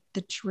like the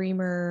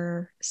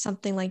dreamer,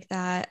 something like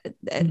that?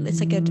 It's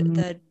like Mm,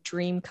 the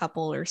dream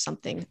couple or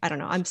something. I don't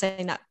know. I'm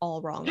saying that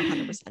all wrong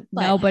 100%.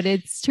 no, But but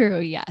it's true.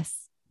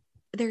 Yes.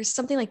 there's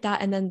something like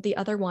that. And then the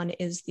other one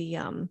is the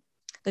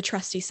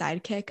trusty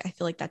sidekick. I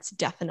feel like that's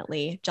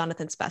definitely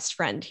Jonathan's best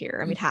friend here.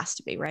 I mean, it has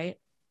to be, right?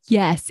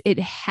 Yes, it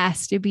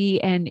has to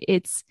be. And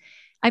it's,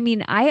 I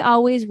mean, I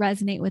always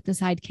resonate with the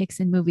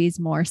sidekicks in movies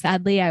more.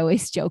 Sadly, I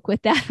always joke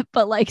with that,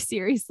 but like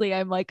seriously,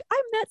 I'm like,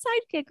 I'm that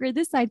sidekick or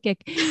this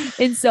sidekick.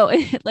 And so,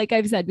 like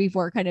I've said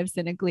before, kind of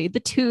cynically, the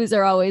twos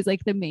are always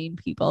like the main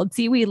people.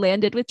 See, we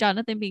landed with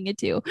Jonathan being a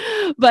two,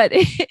 but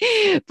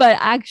but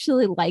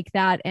actually like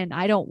that. And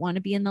I don't want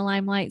to be in the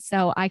limelight.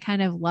 So I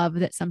kind of love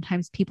that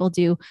sometimes people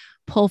do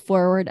pull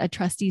forward a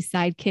trusty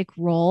sidekick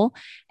role.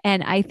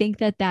 And I think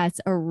that that's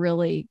a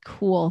really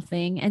cool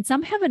thing. And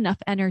some have enough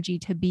energy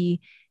to be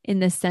in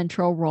the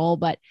central role.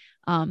 But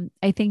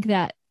I think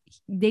that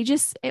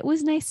it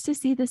was nice to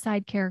see the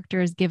side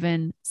characters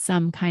given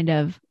some kind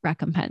of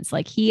recompense.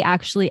 Like he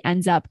actually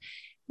ends up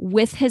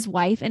with his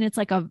wife and it's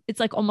like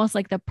almost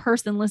like the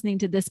person listening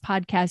to this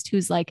podcast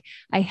who's like,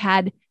 I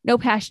had no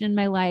passion in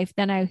my life,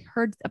 then I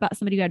heard about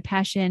somebody who had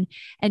passion,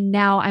 and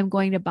now I'm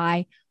going to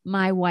buy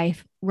my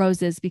wife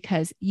roses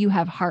because you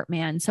have heart,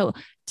 man. So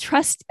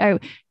trust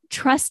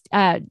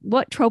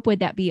what trope would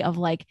that be of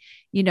like,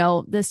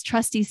 this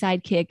trusty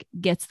sidekick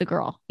gets the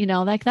girl,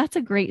 like that's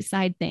a great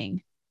side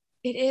thing.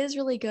 It is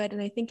really good,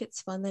 and I think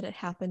it's fun that it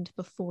happened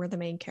before the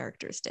main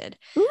characters did.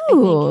 I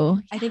think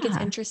Ooh, I think it's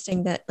yeah.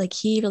 interesting that like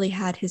he really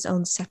had his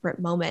own separate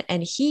moment,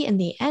 and he in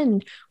the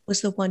end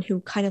was the one who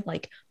kind of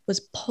like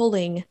was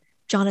pulling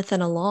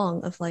Jonathan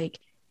along of like,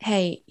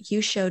 hey,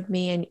 you showed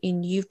me,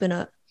 and you've been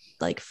a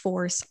like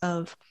force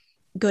of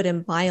good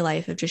in my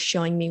life of just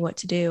showing me what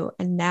to do,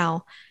 and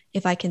now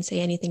if I can say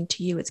anything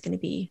to you, it's going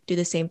to be do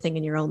the same thing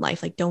in your own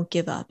life. Like, don't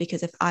give up,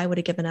 because if I would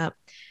have given up,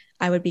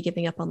 I would be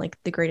giving up on like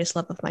the greatest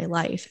love of my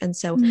life. And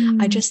so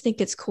I Mm, just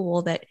think it's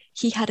cool that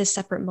he had a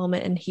separate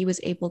moment and he was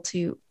able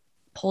to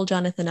pull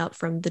Jonathan up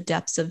from the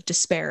depths of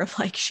despair of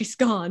like, she's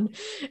gone,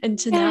 and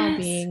to now yes.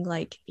 being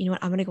like, you know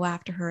what, I'm going to go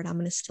after her and I'm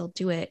going to still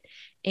do it.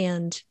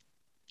 And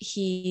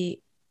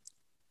he,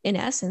 in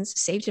essence,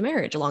 saved a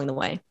marriage along the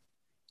way.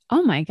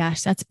 Oh my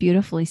gosh, that's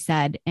beautifully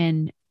said.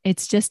 And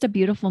it's just a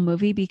beautiful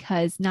movie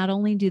because not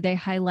only do they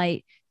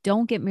highlight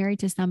don't get married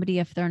to somebody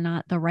if they're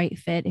not the right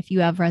fit, if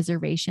you have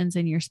reservations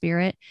in your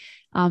spirit,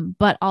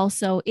 but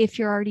also if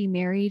you're already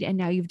married and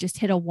now you've just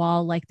hit a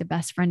wall like the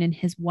best friend and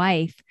his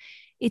wife,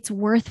 it's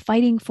worth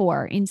fighting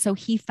for. And so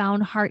he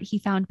found heart, he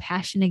found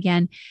passion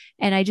again.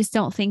 And I just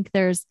don't think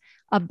there's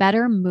a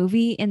better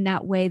movie in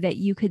that way that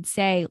you could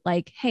say,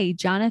 like, hey,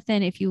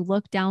 Jonathan, if you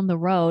look down the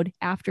road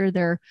after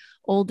they're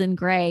old and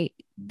gray,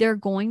 they're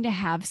going to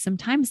have some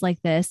times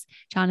like this,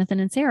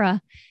 Jonathan and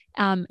Sarah.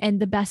 And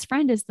the best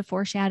friend is the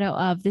foreshadow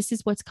of this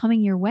is what's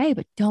coming your way,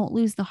 but don't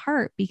lose the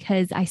heart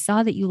because I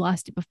saw that you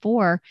lost it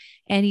before.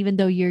 And even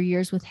though your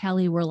years with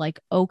Hallie were like,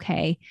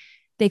 okay,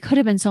 they could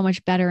have been so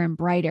much better and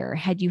brighter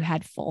had you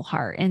had full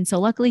heart. And so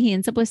luckily he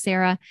ends up with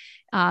Sarah.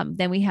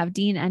 Then we have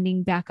Dean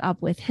ending back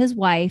up with his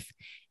wife.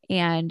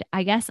 And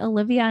I guess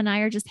Olivia and I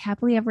are just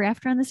happily ever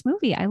after on this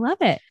movie. I love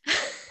it.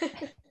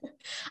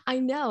 I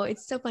know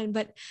it's so fun,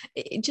 but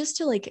just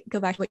to like go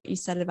back to what you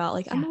said about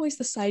like, I'm always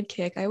the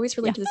sidekick. I always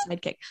relate to the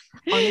sidekick.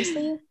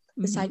 Honestly,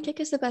 the sidekick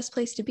is the best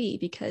place to be,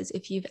 because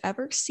if you've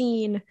ever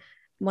seen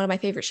one of my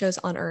favorite shows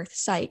on earth,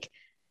 Psych,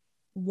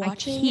 I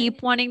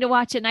keep wanting to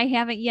watch it and I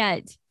haven't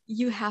yet.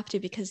 You have to,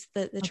 because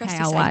the trusty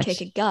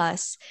sidekick,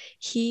 Gus,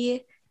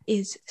 he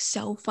is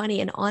so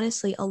funny. And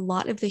honestly, a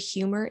lot of the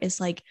humor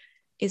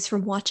is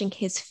from watching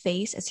his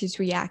face as he's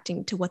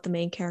reacting to what the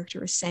main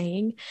character is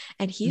saying.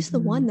 And he's the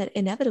one that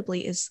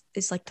inevitably is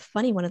like the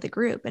funny one of the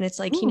group. And it's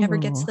like, he never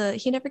gets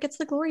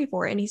the glory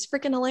for it. And he's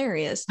freaking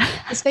hilarious.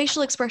 His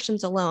facial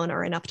expressions alone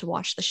are enough to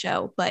watch the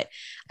show. But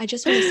I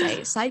just want to say,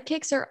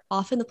 sidekicks are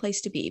often the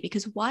place to be,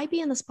 because why be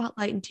in the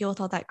spotlight and deal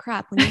with all that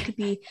crap when you could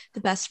be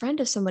the best friend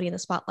of somebody in the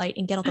spotlight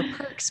and get all the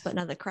perks, but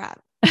none of the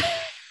crap.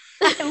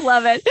 I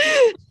love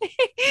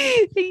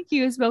it. Thank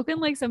you. Spoken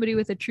like somebody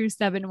with a true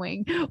 7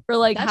 wing. We're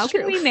like, how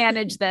can we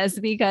manage this?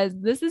 Because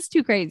this is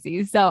too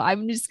crazy. So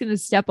I'm just going to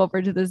step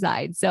over to the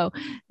side. So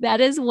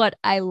that is what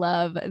I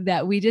love,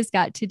 that we just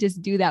got to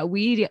just do that.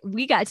 We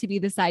got to be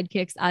the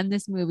sidekicks on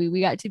this movie. We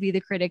got to be the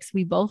critics.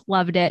 We both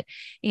loved it.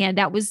 And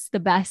that was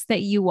the best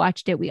that you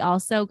watched it. We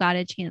also got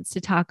a chance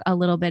to talk a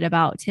little bit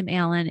about Tim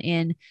Allen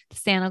in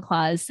Santa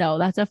Claus. So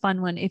that's a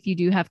fun one if you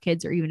do have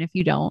kids, or even if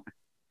you don't.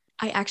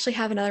 I actually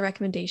have another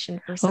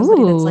recommendation for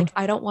somebody that's like,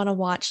 I don't want to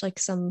watch like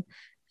some,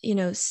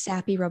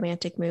 sappy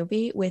romantic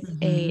movie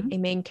with a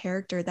main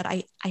character that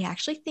I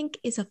actually think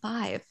is a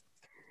 5.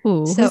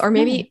 Ooh, so, or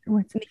maybe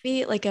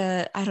like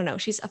I don't know,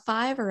 she's a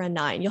 5 or a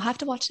 9. You'll have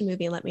to watch the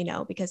movie and let me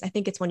know, because I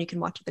think it's one you can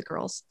watch with the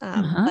girls.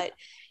 But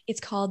it's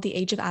called The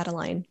Age of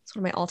Adeline. It's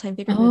one of my all-time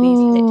favorite movies,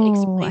 and it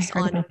takes place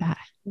on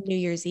New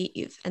Year's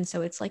Eve. And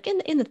so it's like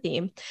in the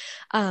theme.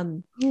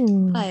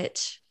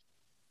 But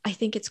I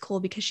think it's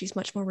cool because she's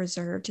much more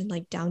reserved and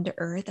like down to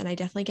earth. And I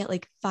definitely get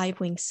like 5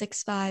 wing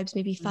 6 vibes,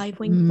 maybe 5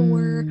 wing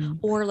 4,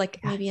 or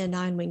like maybe a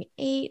 9 wing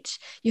 8.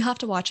 You have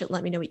to watch it.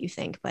 Let me know what you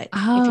think. But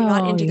if you're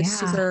not into the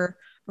super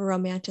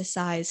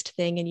romanticized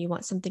thing and you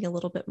want something a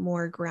little bit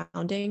more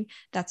grounding,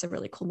 that's a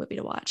really cool movie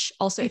to watch.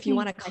 Also, if you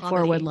want a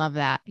comedy, would love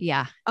that.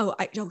 Yeah.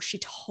 She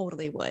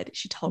totally would.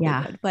 She totally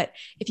would. But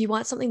if you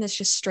want something that's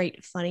just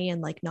straight funny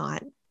and like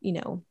not,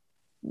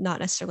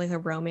 not necessarily the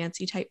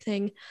romancy type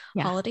thing,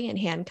 Holiday in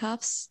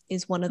Handcuffs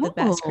is one of the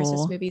best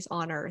Christmas movies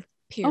on earth,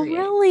 period. Oh,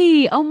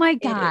 really? Oh my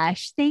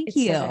gosh. Thank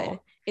you.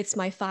 So it's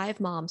my 5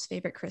 moms'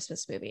 favorite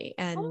Christmas movie.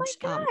 And oh my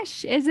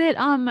gosh. Is it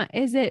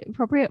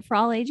appropriate for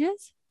all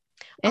ages?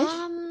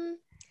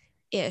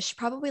 Ish,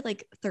 probably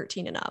like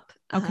 13 and up.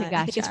 Okay,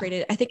 gotcha.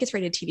 I think it's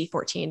rated TV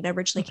 14. It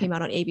originally came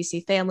out on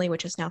ABC Family,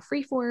 which is now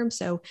Freeform,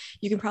 so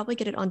you can probably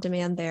get it on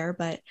demand there.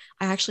 But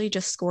I actually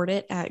just scored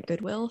it at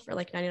Goodwill for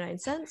like 99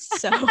 cents.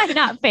 So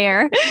not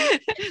fair.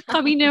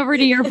 Coming over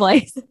to your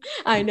place.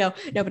 I know,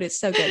 no, but it's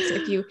so good.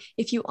 So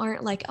if you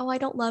aren't like, oh, I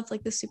don't love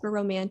like the super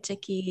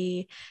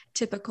romantic-y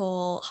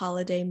typical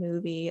holiday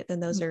movie, then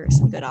those are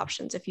some good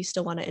options if you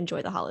still want to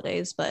enjoy the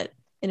holidays, but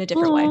in a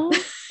different way.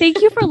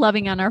 Thank you for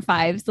loving on our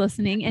 5s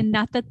listening. And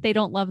not that they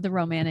don't love the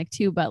romantic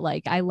too, but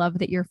like, I love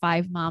that your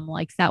 5 mom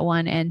likes that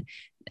one. And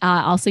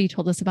also you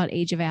told us about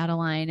Age of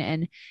Adeline,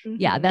 and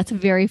that's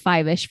very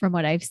 5-ish from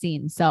what I've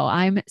seen. So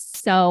I'm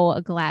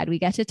so glad we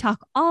get to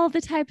talk all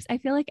the types. I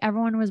feel like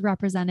everyone was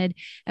represented,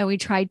 and we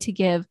tried to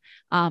give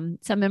some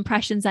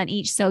impressions on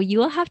each. So you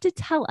will have to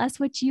tell us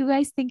what you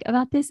guys think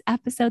about this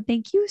episode.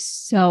 Thank you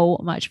so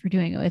much for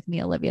doing it with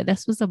me, Olivia.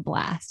 This was a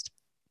blast.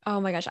 Oh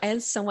my gosh, I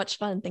had so much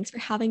fun. Thanks for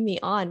having me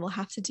on. We'll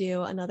have to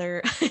do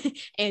another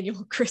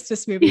annual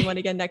Christmas movie one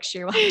again next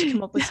year. We'll have to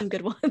come up with some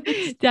good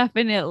ones.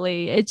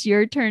 Definitely. It's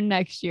your turn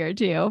next year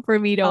too, for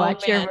me to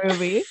watch your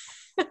movie.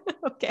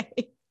 Okay.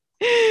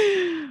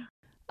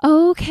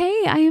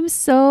 Okay, I am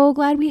so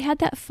glad we had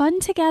that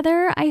fun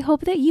together. I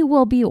hope that you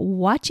will be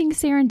watching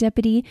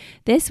Serendipity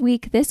this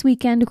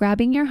weekend,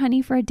 grabbing your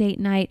honey for a date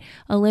night.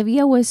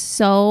 Olivia was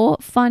so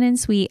fun and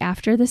sweet.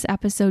 After this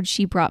episode,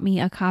 she brought me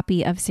a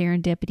copy of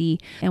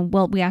Serendipity, and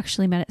we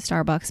actually met at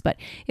Starbucks, but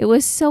it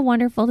was so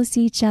wonderful to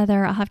see each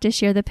other. I'll have to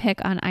share the pic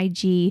on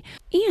IG.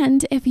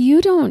 And if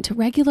you don't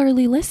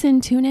regularly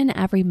listen, tune in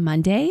every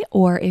Monday,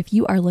 or if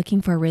you are looking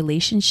for a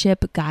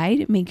relationship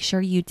guide, make sure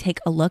you take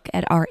a look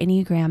at our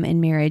Enneagram and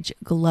Marriage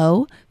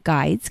Glow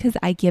guides, because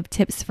I give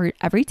tips for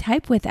every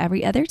type with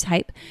every other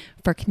type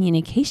for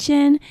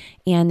communication,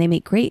 and they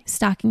make great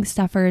stocking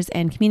stuffers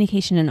and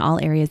communication in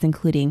all areas,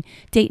 including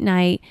date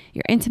night,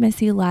 your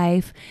intimacy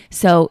life.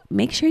 So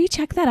make sure you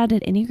check that out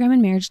at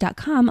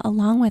enneagramandmarriage.com,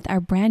 along with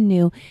our brand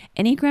new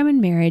Enneagram and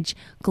Marriage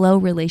Glow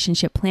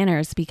relationship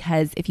planners,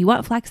 because if you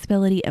want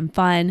flexibility and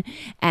fun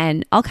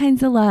and all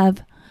kinds of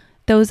love,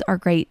 those are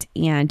great.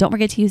 And don't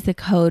forget to use the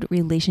code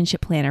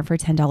Relationship Planner for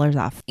 $10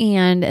 off.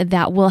 And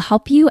that will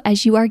help you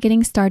as you are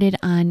getting started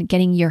on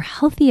getting your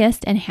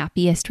healthiest and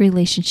happiest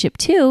relationship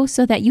too,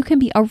 so that you can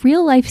be a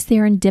real life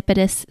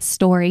serendipitous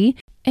story.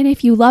 And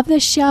if you love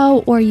this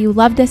show or you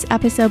love this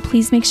episode,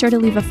 please make sure to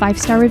leave a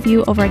 5-star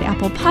review over at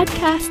Apple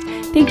Podcast.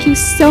 Thank you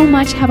so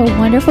much. Have a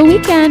wonderful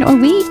weekend or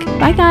week.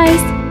 Bye,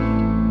 guys.